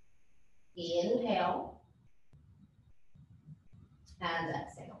 Inhale. And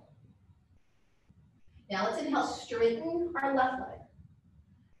exhale. Now let's inhale, straighten our left leg.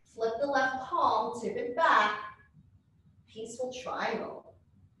 Flip the left palm, tip it back. Peaceful triangle.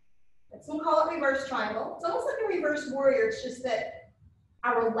 Let's call it reverse triangle. It's almost like a reverse warrior. It's just that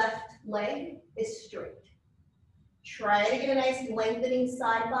our left leg is straight. Try to get a nice lengthening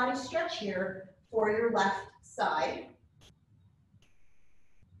side body stretch here for your left side.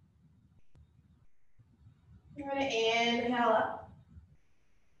 You're gonna inhale up.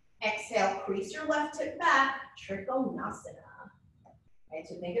 Exhale, crease your left hip back, Trikonasana. Right,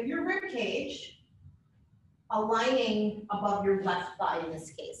 so think of your rib cage aligning above your left thigh in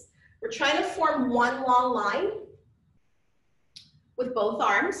this case. We're trying to form one long line with both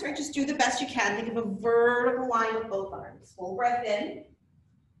arms, right? Just do the best you can. Think of a vertical line with both arms. Full breath in.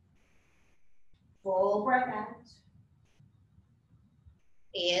 Full breath out.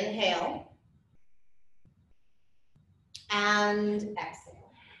 Inhale. And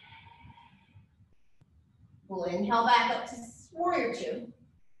exhale. We'll inhale back up to warrior two.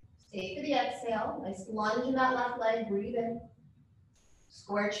 Stay for the exhale. Nice lunge in that left leg. Breathe in.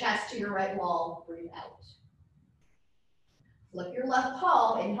 Square chest to your right wall. Breathe out. Flip your left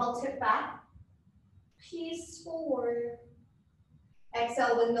palm. Inhale, tip back. Peaceful warrior.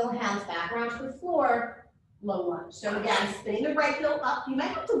 Exhale, windmill hands back around to the floor. Low lunge. So again, spinning the right heel up. You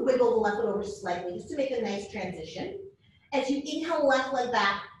might have to wiggle the left foot over slightly just to make a nice transition. As you inhale, left leg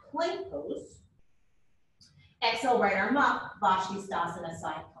back, plank pose. Exhale, right arm up, Vashisthasana,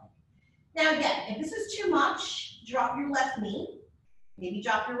 side plank. Now again, if this is too much, drop your left knee. Maybe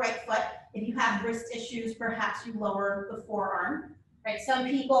drop your right foot. If you have wrist issues, perhaps you lower the forearm. Right? Some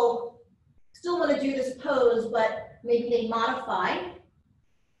people still want to do this pose, but maybe they modify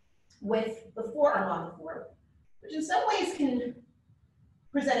with the forearm on the floor, which in some ways can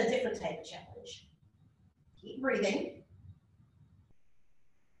present a different type of challenge. Keep breathing.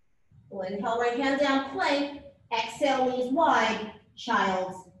 We'll inhale, right hand down, plank. Exhale, knees wide,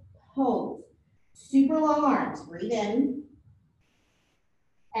 child's pose. Super long arms. Breathe in.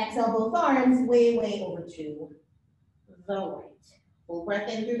 Exhale, both arms, way over to the right. Full breath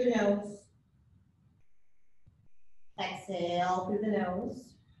in through the nose. Exhale through the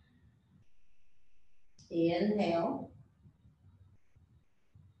nose. Inhale.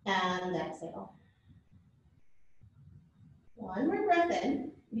 And exhale. One more breath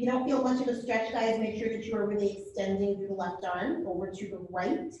in. If you don't feel much of a stretch, guys, make sure that you are really extending through the left arm over to the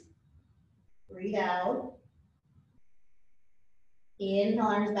right. Breathe out. Inhale,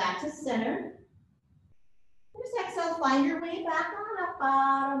 arms back to center. Just exhale, find your way back on up.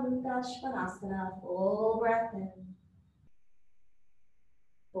 Baddha Mukha Svanasana. Full breath in.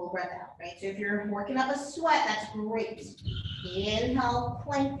 Full breath out, right? So if you're working up a sweat, that's great. Inhale,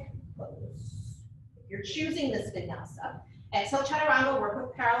 plank pose. If you're choosing this vinyasa, exhale, chaturanga, work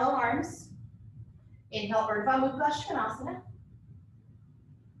with parallel arms. Inhale, Urdhva Mukha Svanasana.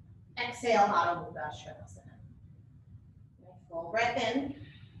 Exhale, Adho Mukha Svanasana. Full breath in.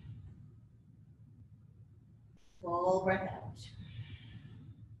 Full breath out.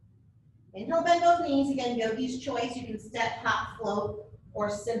 Inhale, bend both knees. Again, yogi's choice. You can step, hop, float, or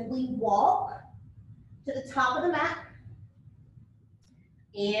simply walk to the top of the mat.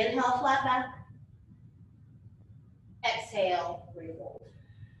 Inhale, flat back. Exhale, refold.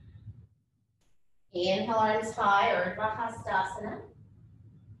 Inhale, arms high, Urdhva Hastasana.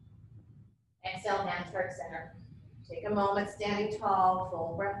 Exhale, hands towards center. Take a moment, standing tall,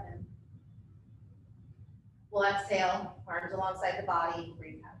 full breath in. We'll exhale, arms alongside the body,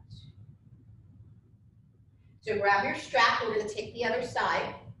 breathe out. So grab your strap, we're gonna take the other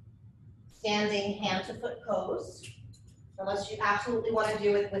side. Standing hand to foot pose. Unless you absolutely wanna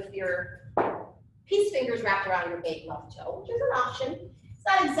do it with your peace fingers wrapped around your big left toe, which is an option. It's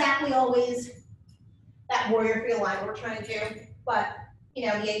not exactly always that warrior feel line we're trying to do, but you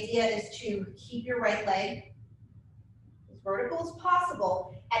know, the idea is to keep your right leg as vertical as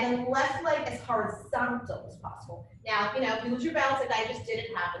possible, and then left leg as horizontal as possible. Now, you know, if you lose your balance like I just did,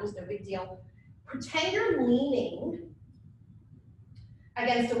 it happens, no big deal. Pretend you're leaning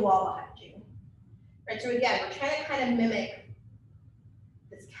against a wall behind you. Right, so again, we're trying to kind of mimic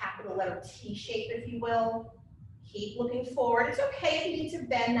this capital letter T shape, if you will. Keep looking forward. It's okay if you need to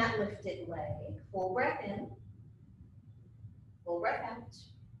bend that lifted leg. Full breath in. Full breath out.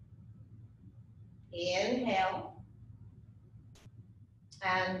 Inhale.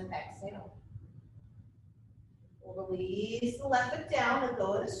 And exhale. We'll release the left foot down. Let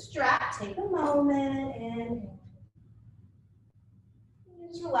go of the strap. Take a moment. Inhale.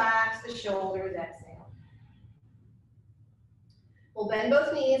 Just relax the shoulders. Exhale. We'll bend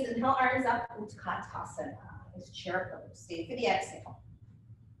both knees. Inhale, arms up. Utkatasana. This chair pose. Stay for the exhale.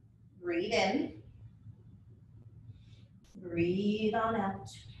 Breathe in. Breathe on out.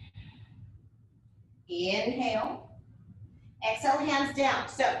 Inhale. Exhale, hands down.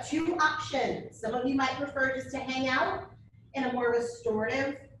 So 2 options. Some of you might prefer just to hang out in a more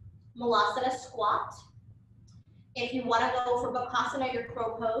restorative Malasana squat. If you want to go for Bakasana, your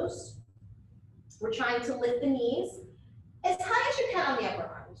crow pose, we're trying to lift the knees as high as you can on the upper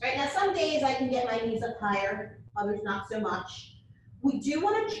arm. forearms, right? Now, some days I can get my knees up higher, others not so much. We do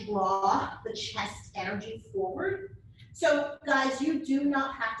want to draw the chest energy forward. So guys, you do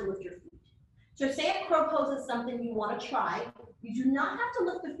not have to lift your feet. So say a crow pose is something you want to try. You do not have to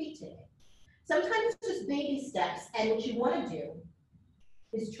lift the feet today. Sometimes it's just baby steps, and what you want to do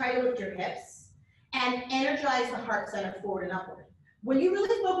is try to lift your hips and energize the heart center forward and upward. When you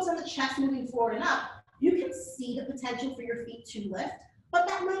really focus on the chest moving forward and up, you can see the potential for your feet to lift, but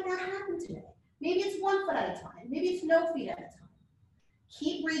that might not happen today. Maybe it's 1 foot at a time. Maybe it's no feet at a time.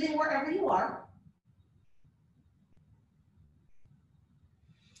 Keep breathing wherever you are.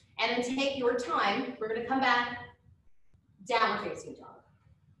 And then take your time. We're going to come back, downward facing dog.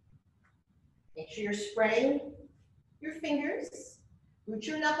 Make sure you're spreading your fingers, root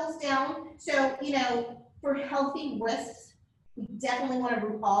your knuckles down. So, you know, for healthy wrists, we definitely want to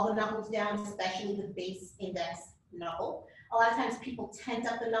root all the knuckles down, especially the base index knuckle. A lot of times people tent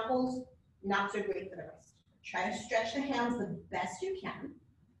up the knuckles, not so great for the wrist. Try to stretch the hands the best you can.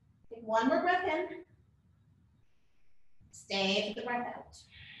 Take 1 more breath in. Stay for the breath out.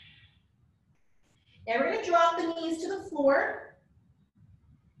 Now we're going to drop the knees to the floor.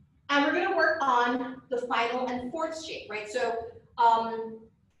 And we're going to work on the final and fourth shape, right? So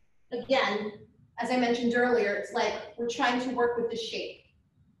again, as I mentioned earlier, it's like we're trying to work with the shape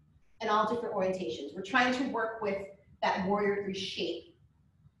and all different orientations. We're trying to work with that warrior 3 shape,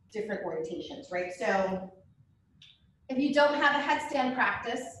 different orientations, right? So if you don't have a headstand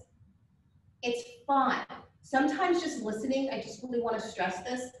practice, it's fine. Sometimes just listening, I just really want to stress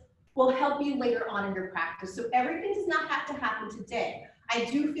this, will help you later on in your practice. So everything does not have to happen today. I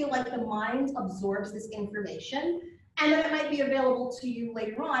do feel like the mind absorbs this information and then it might be available to you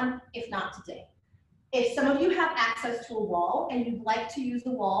later on, if not today. If some of you have access to a wall and you'd like to use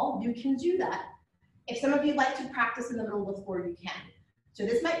the wall, you can do that. If some of you like to practice in the middle of the floor, you can. So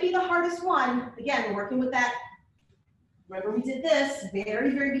this might be the hardest one. Again, we're working with that. Remember we did this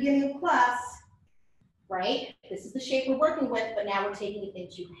very, very beginning of class, right? This is the shape we're working with, but now we're taking it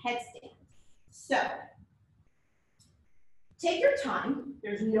into headstand. So take your time.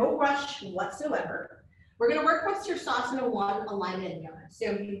 There's no rush whatsoever. We're going to work with Sirsasana 1, alignment and yarn.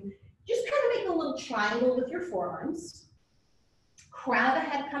 So you just kind of make a little triangle with your forearms. Crown of the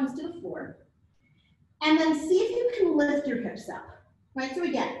head comes to the floor. And then see if you can lift your hips up. Right? So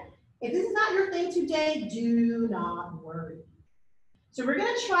again, if this is not your thing today, do not worry. So we're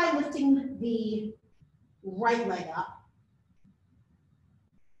going to try lifting the right leg up.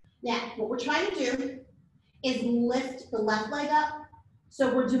 Now, what we're trying to do is lift the left leg up.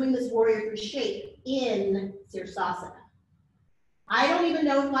 So we're doing this warrior 3 shape in Sirsasana. I don't even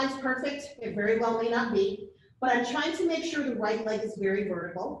know if mine's perfect. It very well may not be, but I'm trying to make sure the right leg is very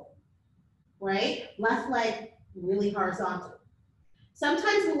vertical, right? Left leg really horizontal.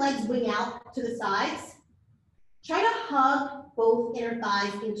 Sometimes the legs wing out to the sides. Try to hug both inner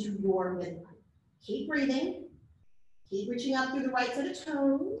thighs into your midline. Keep breathing. Keep reaching up through the right set of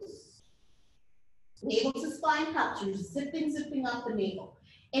toes. Navel to spine cups. You're zipping up the navel.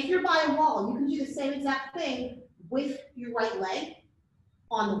 If you're by a wall, you can do the same exact thing with your right leg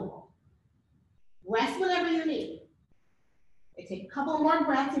on the wall. Rest whenever you need. Take a couple more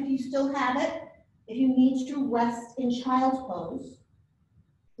breaths if you still have it. If you need to rest in child's pose,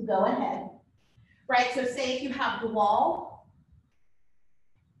 go ahead. Right, so say if you have the wall,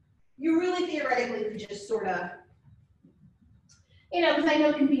 you really theoretically could just sort of, you know, because I know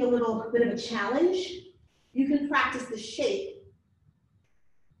it can be a little bit of a challenge. You can practice the shape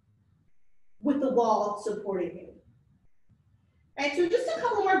with the wall supporting you. Right, so just a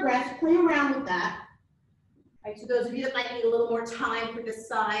couple more breaths, play around with that. Right, so those of you that might need a little more time for this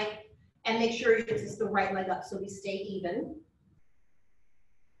side, and make sure you just the right leg up so we stay even.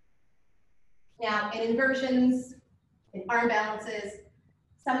 Now, in inversions, in arm balances,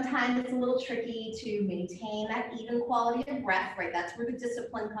 sometimes it's a little tricky to maintain that even quality of breath, right? That's where the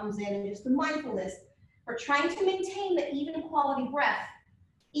discipline comes in and just the mindfulness. We're trying to maintain the even quality breath,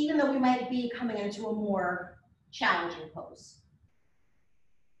 even though we might be coming into a more challenging pose.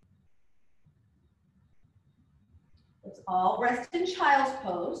 Let's all rest in child's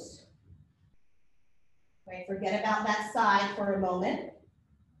pose. Right, forget about that side for a moment.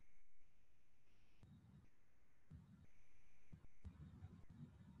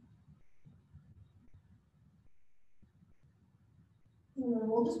 And then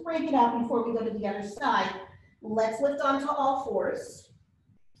we'll just break it up before we go to the other side. Let's lift onto all fours.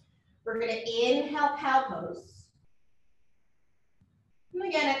 We're going to inhale, cow pose. And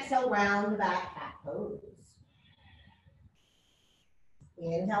again, exhale, round the back, cat pose.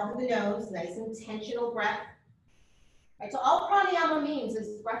 Inhale through the nose, nice intentional breath. Right, so all pranayama means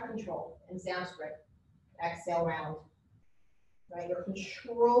is breath control in Sanskrit. Exhale, round. Right, you're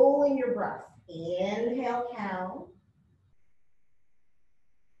controlling your breath. Inhale, count.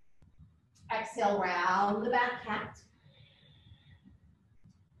 Exhale, round the back, cat.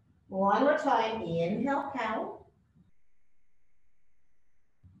 One more time, inhale, count.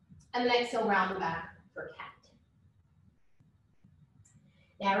 And then exhale, round the back for cat.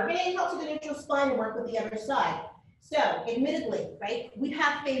 Now we're going to inhale to the neutral spine and work with the other side. So admittedly, right, we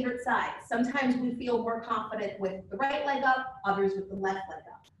have favorite sides. Sometimes we feel more confident with the right leg up, others with the left leg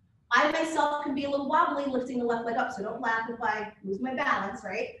up. I myself can be a little wobbly lifting the left leg up, so don't laugh if I lose my balance,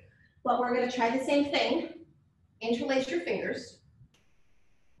 right? But we're going to try the same thing. Interlace your fingers.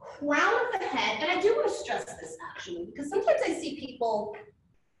 Crown of the head, and I do want to stress this actually, because sometimes I see people,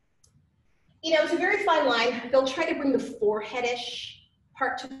 you know, it's a very fine line. They'll try to bring the forehead-ish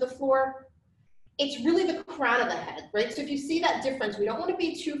part to the floor. It's really the crown of the head, right? So if you see that difference, we don't want to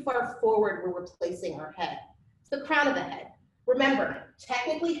be too far forward where we're placing our head. It's the crown of the head. Remember,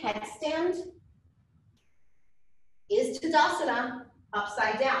 technically headstand is Tadasana,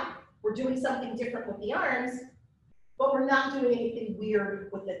 upside down. We're doing something different with the arms, but we're not doing anything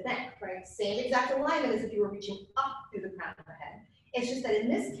weird with the neck, right? Same exact alignment as if you were reaching up through the crown of the head. It's just that in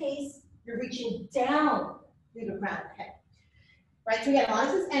this case, you're reaching down through the crown of the head. Right, so again, a lot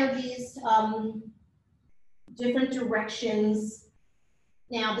of these energies, different directions.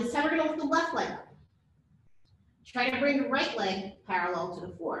 Now, this time we're going to lift the left leg up. Try to bring the right leg parallel to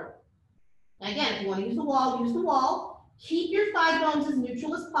the floor. Now again, if you want to use the wall, use the wall. Keep your thigh bones as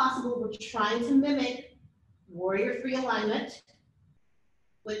neutral as possible. We're trying to mimic warrior three alignment,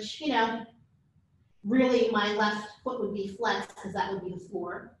 which, you know, really my left foot would be flexed because that would be the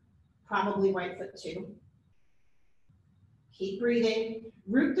floor. Probably right foot too. Keep breathing.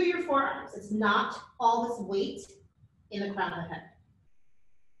 Root through your forearms. It's not all this weight in the crown of the head.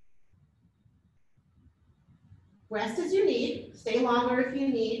 Rest as you need. Stay longer if you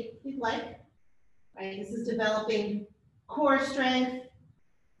need, if you'd like. Right? This is developing core strength,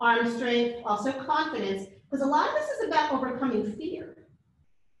 arm strength, also confidence, because a lot of this is about overcoming fear.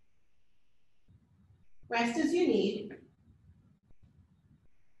 Rest as you need.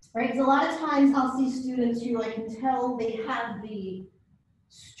 Right, because a lot of times I'll see students who I can tell they have the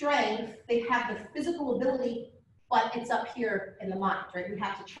strength, they have the physical ability, but it's up here in the mind, right? We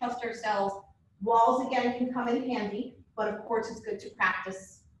have to trust ourselves. Walls, again, can come in handy, but of course it's good to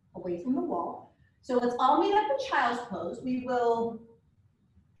practice away from the wall. So let's all meet up in child's pose. We will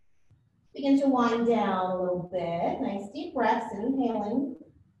begin to wind down a little bit. Nice deep breaths, inhaling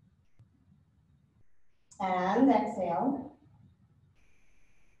and exhale.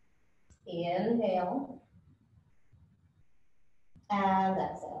 Inhale and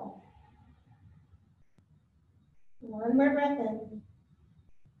exhale. One more breath in.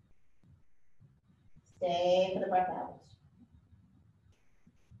 Stay for the breath out.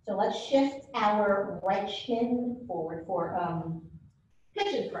 So let's shift our right shin forward for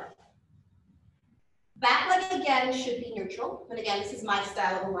pigeon breath. Back leg again should be neutral. And again, this is my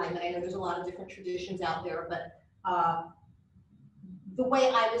style of alignment. I know there's a lot of different traditions out there, but the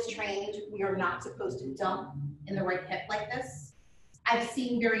way I was trained, we are not supposed to dump in the right hip like this. I've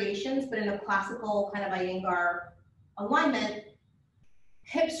seen variations, but in a classical kind of Iyengar alignment,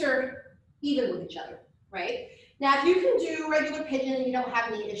 hips are even with each other, right? Now, if you can do regular pigeon and you don't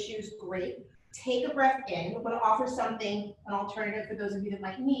have any issues, great. Take a breath in. I'm going to offer something, an alternative for those of you that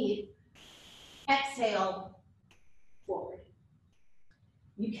might need. Exhale, forward.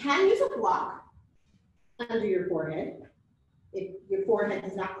 You can use a block under your forehead if your forehead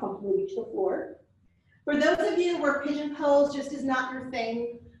does not comfortably reach the floor. For those of you where pigeon pose just is not your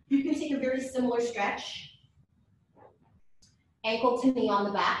thing, you can take a very similar stretch. Ankle to knee on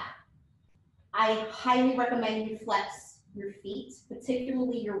the back. I highly recommend you flex your feet,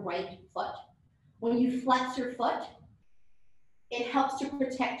 particularly your right foot. When you flex your foot, it helps to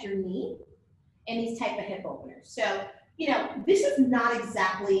protect your knee and these type of hip openers. So, you know, this is not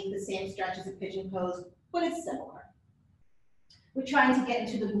exactly the same stretch as a pigeon pose, but it's similar. We're trying to get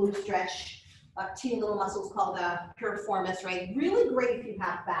into the glute stretch, teeny little muscles called piriformis, right? Really great if you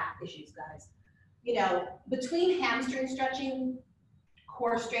have back issues, guys. You know, between hamstring stretching,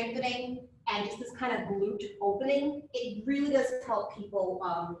 core strengthening, and just this kind of glute opening, it really does help people,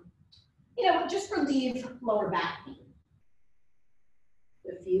 you know, just relieve lower back pain.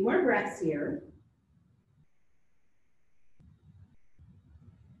 A few more breaths here.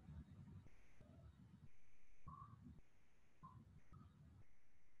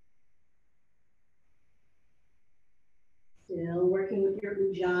 Still working with your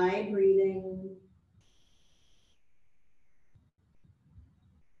ujjayi breathing.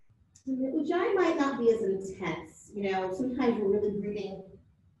 Ujjayi might not be as intense. You know, sometimes we're really breathing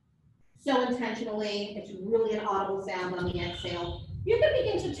so intentionally, it's really an audible sound on the exhale. You can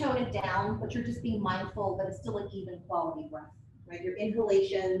begin to tone it down, but you're just being mindful that it's still an even quality breath, right? Your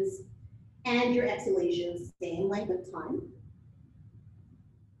inhalations and your exhalations, same length of time.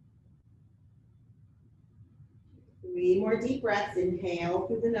 3 more deep breaths. Inhale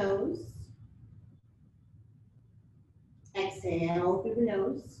through the nose. Exhale through the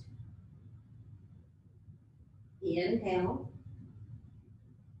nose. Inhale.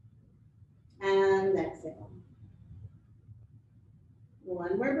 And exhale.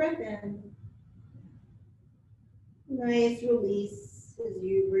 1 more breath in. Nice release as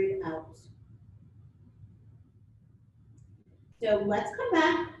you breathe out. So let's come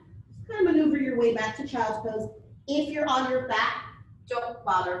back. Just kind of maneuver your way back to child's pose. If you're on your back, don't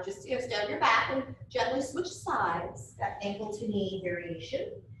bother. Just stand on your back and gently switch sides, that ankle to knee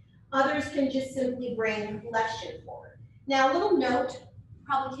variation. Others can just simply bring left shin forward. Now, a little note,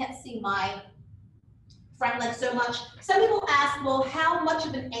 probably can't see my front leg so much. Some people ask, well, how much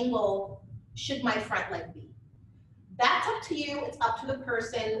of an angle should my front leg be? That's up to you. It's up to the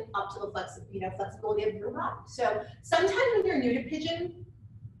person, up to the flexibility of your body. So sometimes when you're new to pigeon,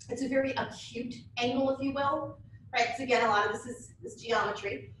 it's a very acute angle, if you will, right? So again, a lot of this is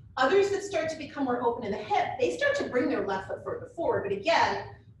geometry. Others that start to become more open in the hip, they start to bring their left foot further forward. But again,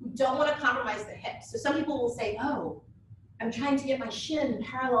 we don't want to compromise the hip. So some people will say, oh, I'm trying to get my shin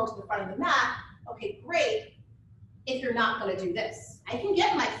parallel to the front of the mat. Okay, great. If you're not going to do this, I can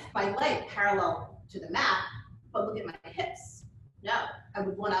get my leg parallel to the mat, but look at my hips. No, I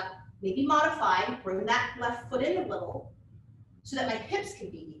would want to maybe modify, bring that left foot in a little so that my hips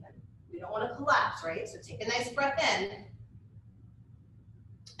can be even. We don't want to collapse, right? So take a nice breath in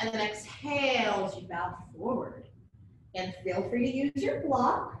and then exhale as you bow forward. And feel free to use your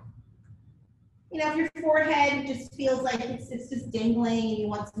block. You know, if your forehead just feels like it's just dangling and you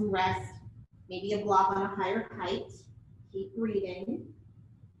want some rest, maybe a block on a higher height. Keep breathing.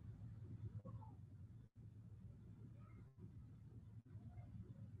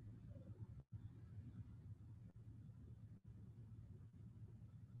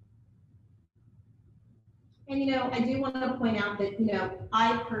 And, you know, I do want to point out that, you know,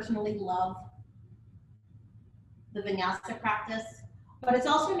 I personally love the vinyasa practice, but it's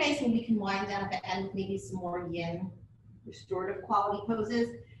also nice when we can wind down at the end with maybe some more yin, restorative quality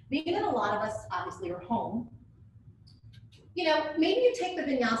poses. Being that a lot of us obviously are home, you know, maybe you take the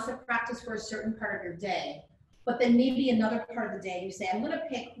vinyasa practice for a certain part of your day, but then maybe another part of the day you say, I'm going to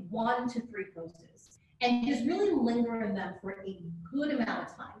pick 1 to 3 poses and just really linger in them for a good amount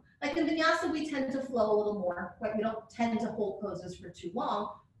of time. Like in vinyasa, we tend to flow a little more, right? We don't tend to hold poses for too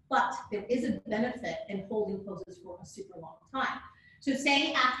long, but there is a benefit in holding poses for a super long time. So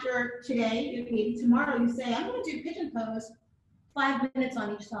say after today, maybe tomorrow, you say, I'm going to do pigeon pose, 5 minutes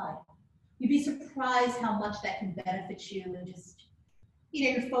on each side. You'd be surprised how much that can benefit you, and just, you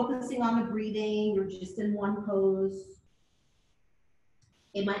know, you're focusing on the breathing, you're just in one pose.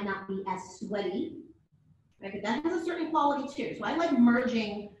 It might not be as sweaty, right? But that has a certain quality too. So I like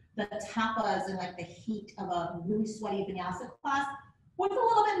merging the tapas and like the heat of a really sweaty vinyasa class with a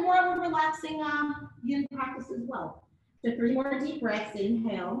little bit more of a relaxing yin practice as well. So 3 more deep breaths.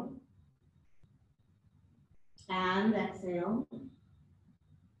 Inhale and exhale.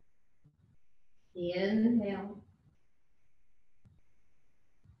 Inhale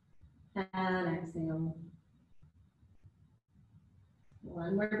and exhale.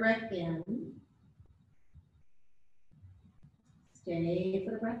 1 more breath in. Stay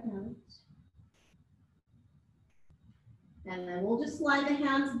for the breath out. And then we'll just slide the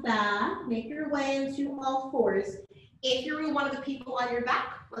hands back, make your way into all fours. If you're one of the people on your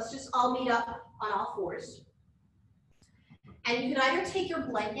back, let's just all meet up on all fours. And you can either take your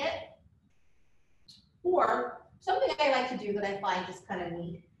blanket, or something I like to do that I find just kind of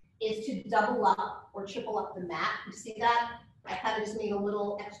neat is to double up or triple up the mat. You see that? I kind of just need a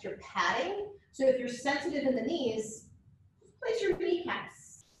little extra padding. So if you're sensitive in the knees, place your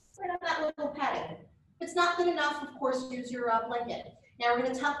kneecaps right on that little padding. If it's not good enough, of course, use your blanket. Now we're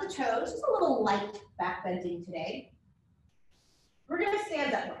going to tuck the toes. Just a little light back bending today. We're going to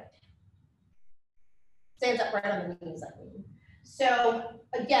stand upright. Stand upright on the knees, I mean. So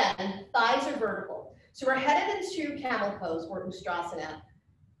again, thighs are vertical. So we're headed into camel pose or ustrasana.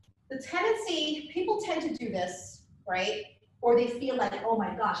 The tendency, people tend to do this, right? Or they feel like, oh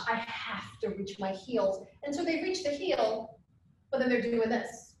my gosh, I have to reach my heels. And so they reach the heel, but then they're doing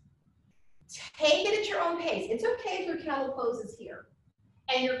this. Take it at your own pace. It's okay if your camel pose is here.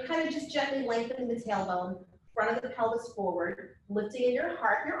 And you're kind of just gently lengthening the tailbone. front of the pelvis forward, lifting in your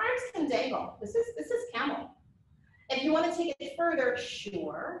heart. Your arms can dangle. This is camel. If you want to take it further,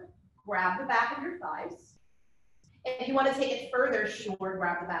 sure, grab the back of your thighs. If you want to take it further, sure,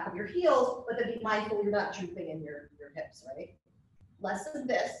 grab the back of your heels, but then be mindful you're not drooping in your hips, right? Less of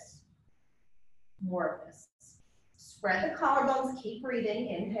this, more of this. Spread the collarbones, keep breathing.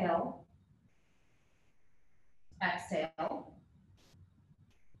 Inhale. Exhale.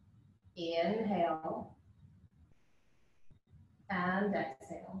 Inhale. And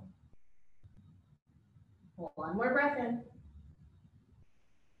exhale. One more breath in.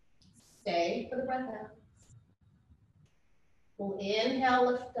 Stay for the breath out. We'll inhale,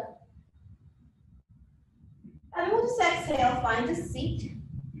 lift up. And we'll just exhale, find a seat.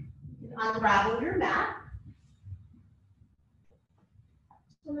 Unravel your mat.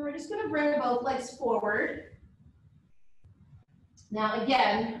 And then we're just going to bring both legs forward. Now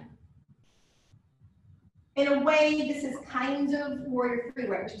again, in a way, this is kind of warrior three,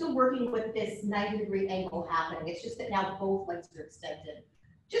 right? We're still working with this 90-degree angle happening. It's just that now both legs are extended.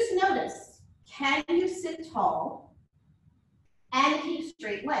 Just notice, can you sit tall and keep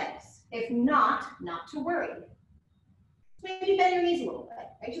straight legs? If not to worry. Maybe bend your knees a little bit,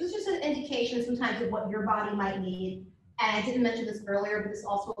 right? So this is just an indication sometimes of what your body might need. And I didn't mention this earlier, but this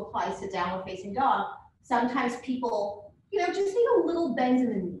also applies to downward facing dog. Sometimes people, just need a little bend in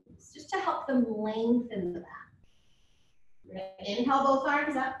the knees, just to help them lengthen the back. We're gonna inhale both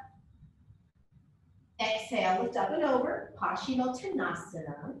arms up. Exhale, lift up and over,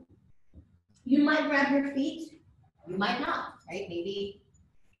 Paschimottanasana. You might grab your feet, you might not, right? Maybe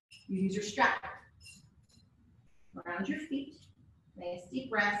you use your strap around your feet. Nice deep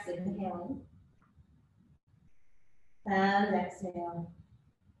breaths, inhaling. And exhale.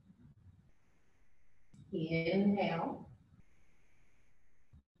 Inhale.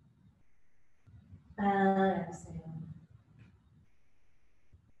 And exhale.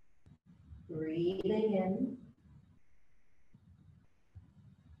 Breathing in.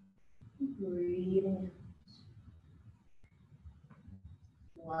 Breathing out.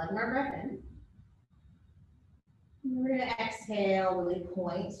 One more breath in. We're going to exhale, really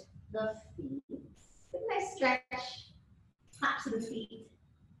point the feet. Get a nice stretch, tops of the feet.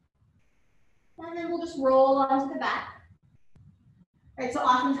 And then we'll just roll onto the back. All right, so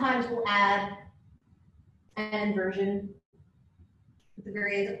oftentimes we'll add an inversion at the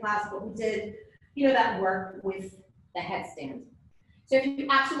very end of class, but we did, that work with the headstand. So if you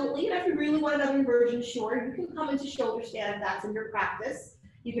absolutely, if you really want another inversion, sure, you can come into shoulder stand if that's in your practice.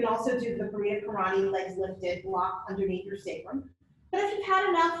 You can also do the Burrito Karate, legs lifted, block underneath your sacrum. But if you've had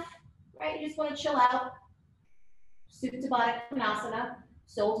enough, right, you just want to chill out, Supta Baddha Konasana,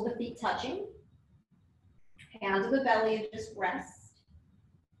 soles of the feet touching, hands to the belly, and just rest.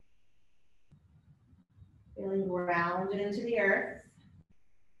 Feeling grounded into the earth.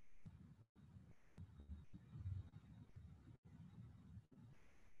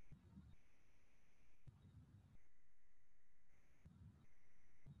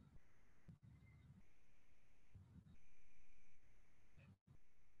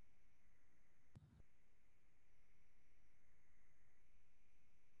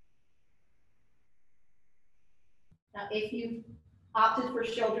 Now, if you've opted for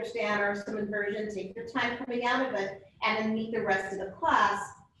shoulder stand or some inversion, take your time coming out of it, and then meet the rest of the class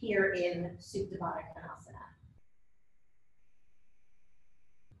here in Supta Baddha Konasana.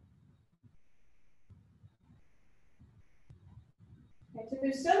 Okay, so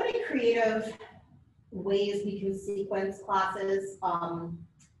there's so many creative ways we can sequence classes,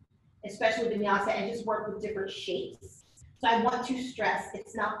 especially vinyasa, and just work with different shapes. So I want to stress,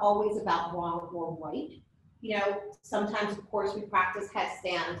 it's not always about wrong or right. Sometimes, of course, we practice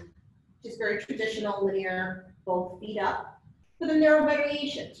headstand, just very traditional, linear, both feet up. But then there are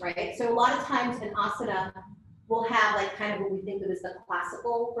variations, right? So a lot of times in asana, we'll have like kind of what we think of as the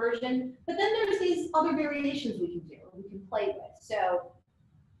classical version. But then there's these other variations we can do, we can play with. So,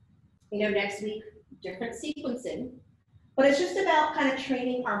 next week, different sequencing. But it's just about kind of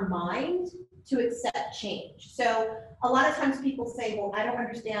training our mind to accept change. So a lot of times people say, well, I don't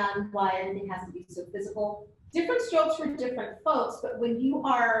understand why everything has to be so physical. Different strokes for different folks, but when you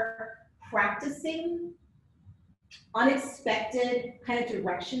are practicing unexpected kind of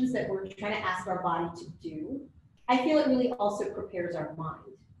directions that we're trying to ask our body to do, I feel it really also prepares our mind.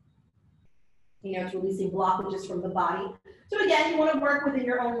 It's releasing blockages from the body. So again, you want to work within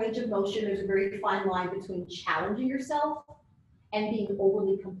your own range of motion. There's a very fine line between challenging yourself and being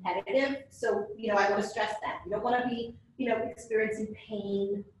overly competitive. So, I want to stress that. You don't want to be, experiencing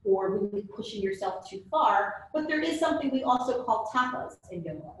pain or really pushing yourself too far. But there is something we also call tapas in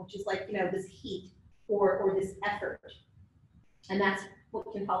yoga, which is like, this heat or this effort. And that's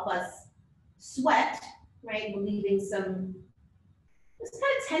what can help us sweat, right? Relieving some this kind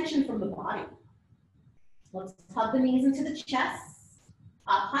of tension from the body. Let's hug the knees into the chest.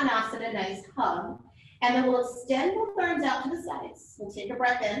 Aphanasana, nice hug. And then we'll extend both arms out to the sides. We'll take a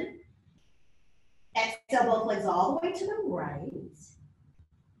breath in. Exhale both legs all the way to the right.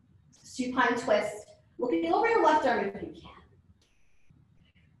 Supine twist. Looking over your left arm if you can.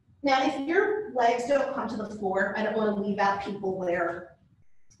 Now, if your legs don't come to the floor, I don't want to leave out people where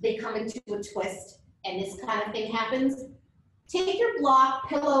they come into a twist and this kind of thing happens. Take your block,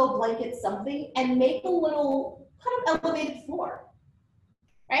 pillow, blanket, something, and make a little kind of elevated floor,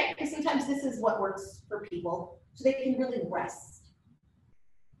 right? Because sometimes this is what works for people, so they can really rest.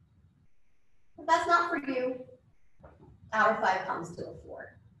 If that's not for you, our thigh comes to the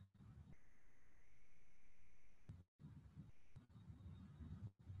floor.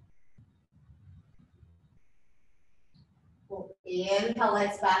 We'll inhale,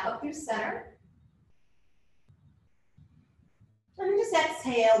 legs back up through center. And just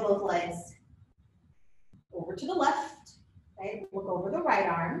exhale, both legs over to the left, right? Look over the right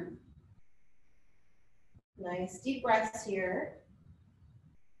arm. Nice deep breaths here.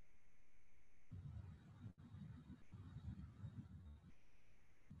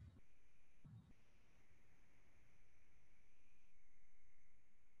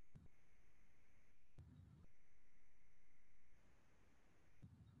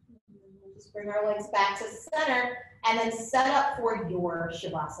 We'll just bring our legs back to center and then set up for your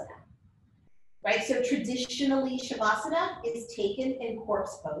Shavasana. Right, so traditionally Shavasana is taken in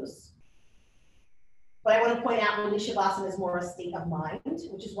corpse pose. But I want to point out really Shavasana is more a state of mind,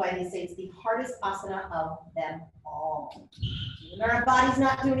 which is why they say it's the hardest asana of them all. When our body's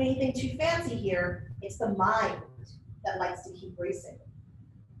not doing anything too fancy here, it's the mind that likes to keep racing.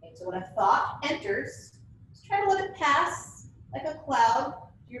 Okay, so when a thought enters, just try to let it pass like a cloud.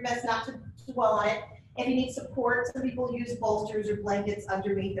 Do your best not to dwell on it. If you need support, some people use bolsters or blankets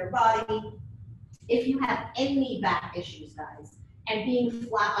underneath their body. If you have any back issues, guys, and being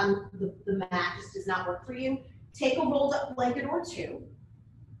flat on the mat just does not work for you, take a rolled up blanket or two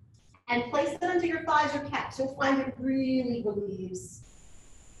and place it under your thighs or calves. You'll find it really relieves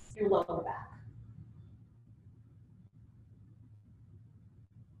your lower back.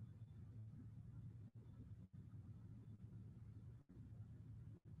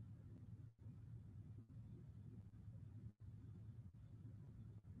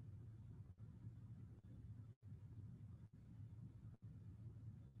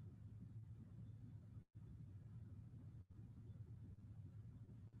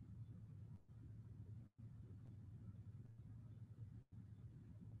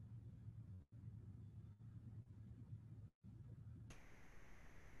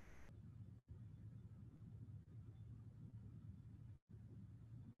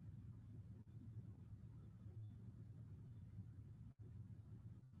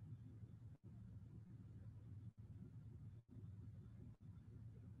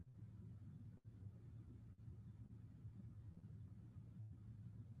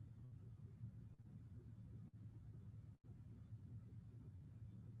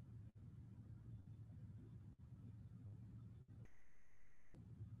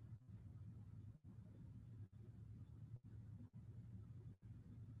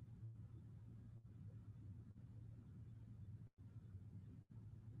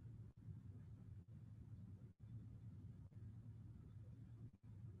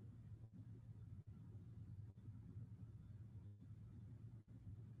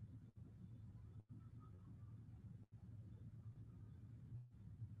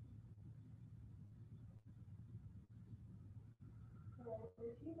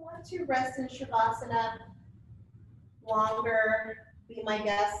 If you want to rest in Shavasana longer, be my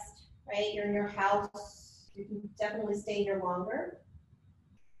guest, right? You're in your house. You can definitely stay here longer.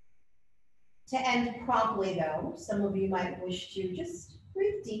 To end promptly though, some of you might wish to just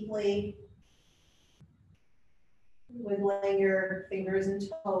breathe deeply, wiggling your fingers and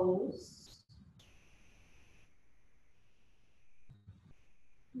toes.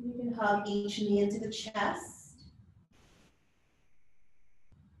 You can hug each knee into the chest.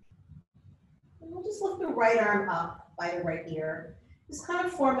 And we'll just lift the right arm up by the right ear, just kind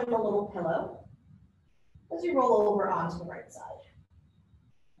of forming a little pillow as you roll over onto the right side.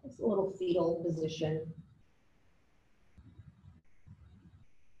 It's a little fetal position.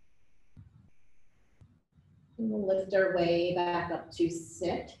 And we'll lift our way back up to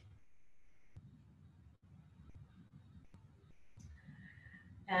sit.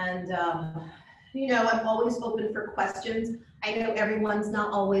 And, you know, I'm always open for questions. I know everyone's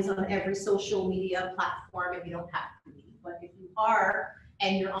not always on every social media platform, and you don't have to be, but if you are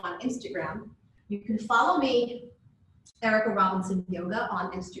and you're on Instagram, you can follow me, Erica Robinson Yoga,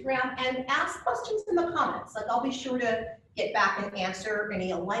 on Instagram, and ask questions in the comments. Like, I'll be sure to get back and answer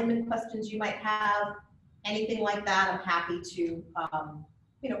any alignment questions you might have, anything like that. I'm happy to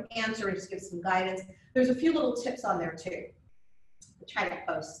answer and just give some guidance. There's a few little tips on there too. I try to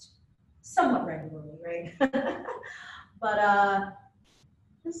post somewhat regularly, right? But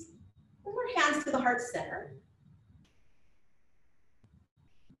just move our hands to the heart center.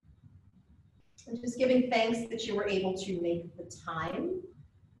 And just giving thanks that you were able to make the time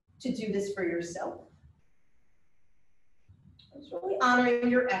to do this for yourself. Just really honoring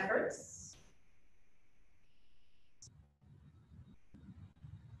your efforts.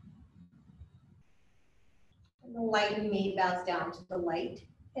 And the light in me bows down to the light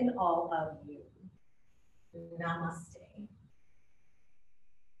in all of you. Namaste.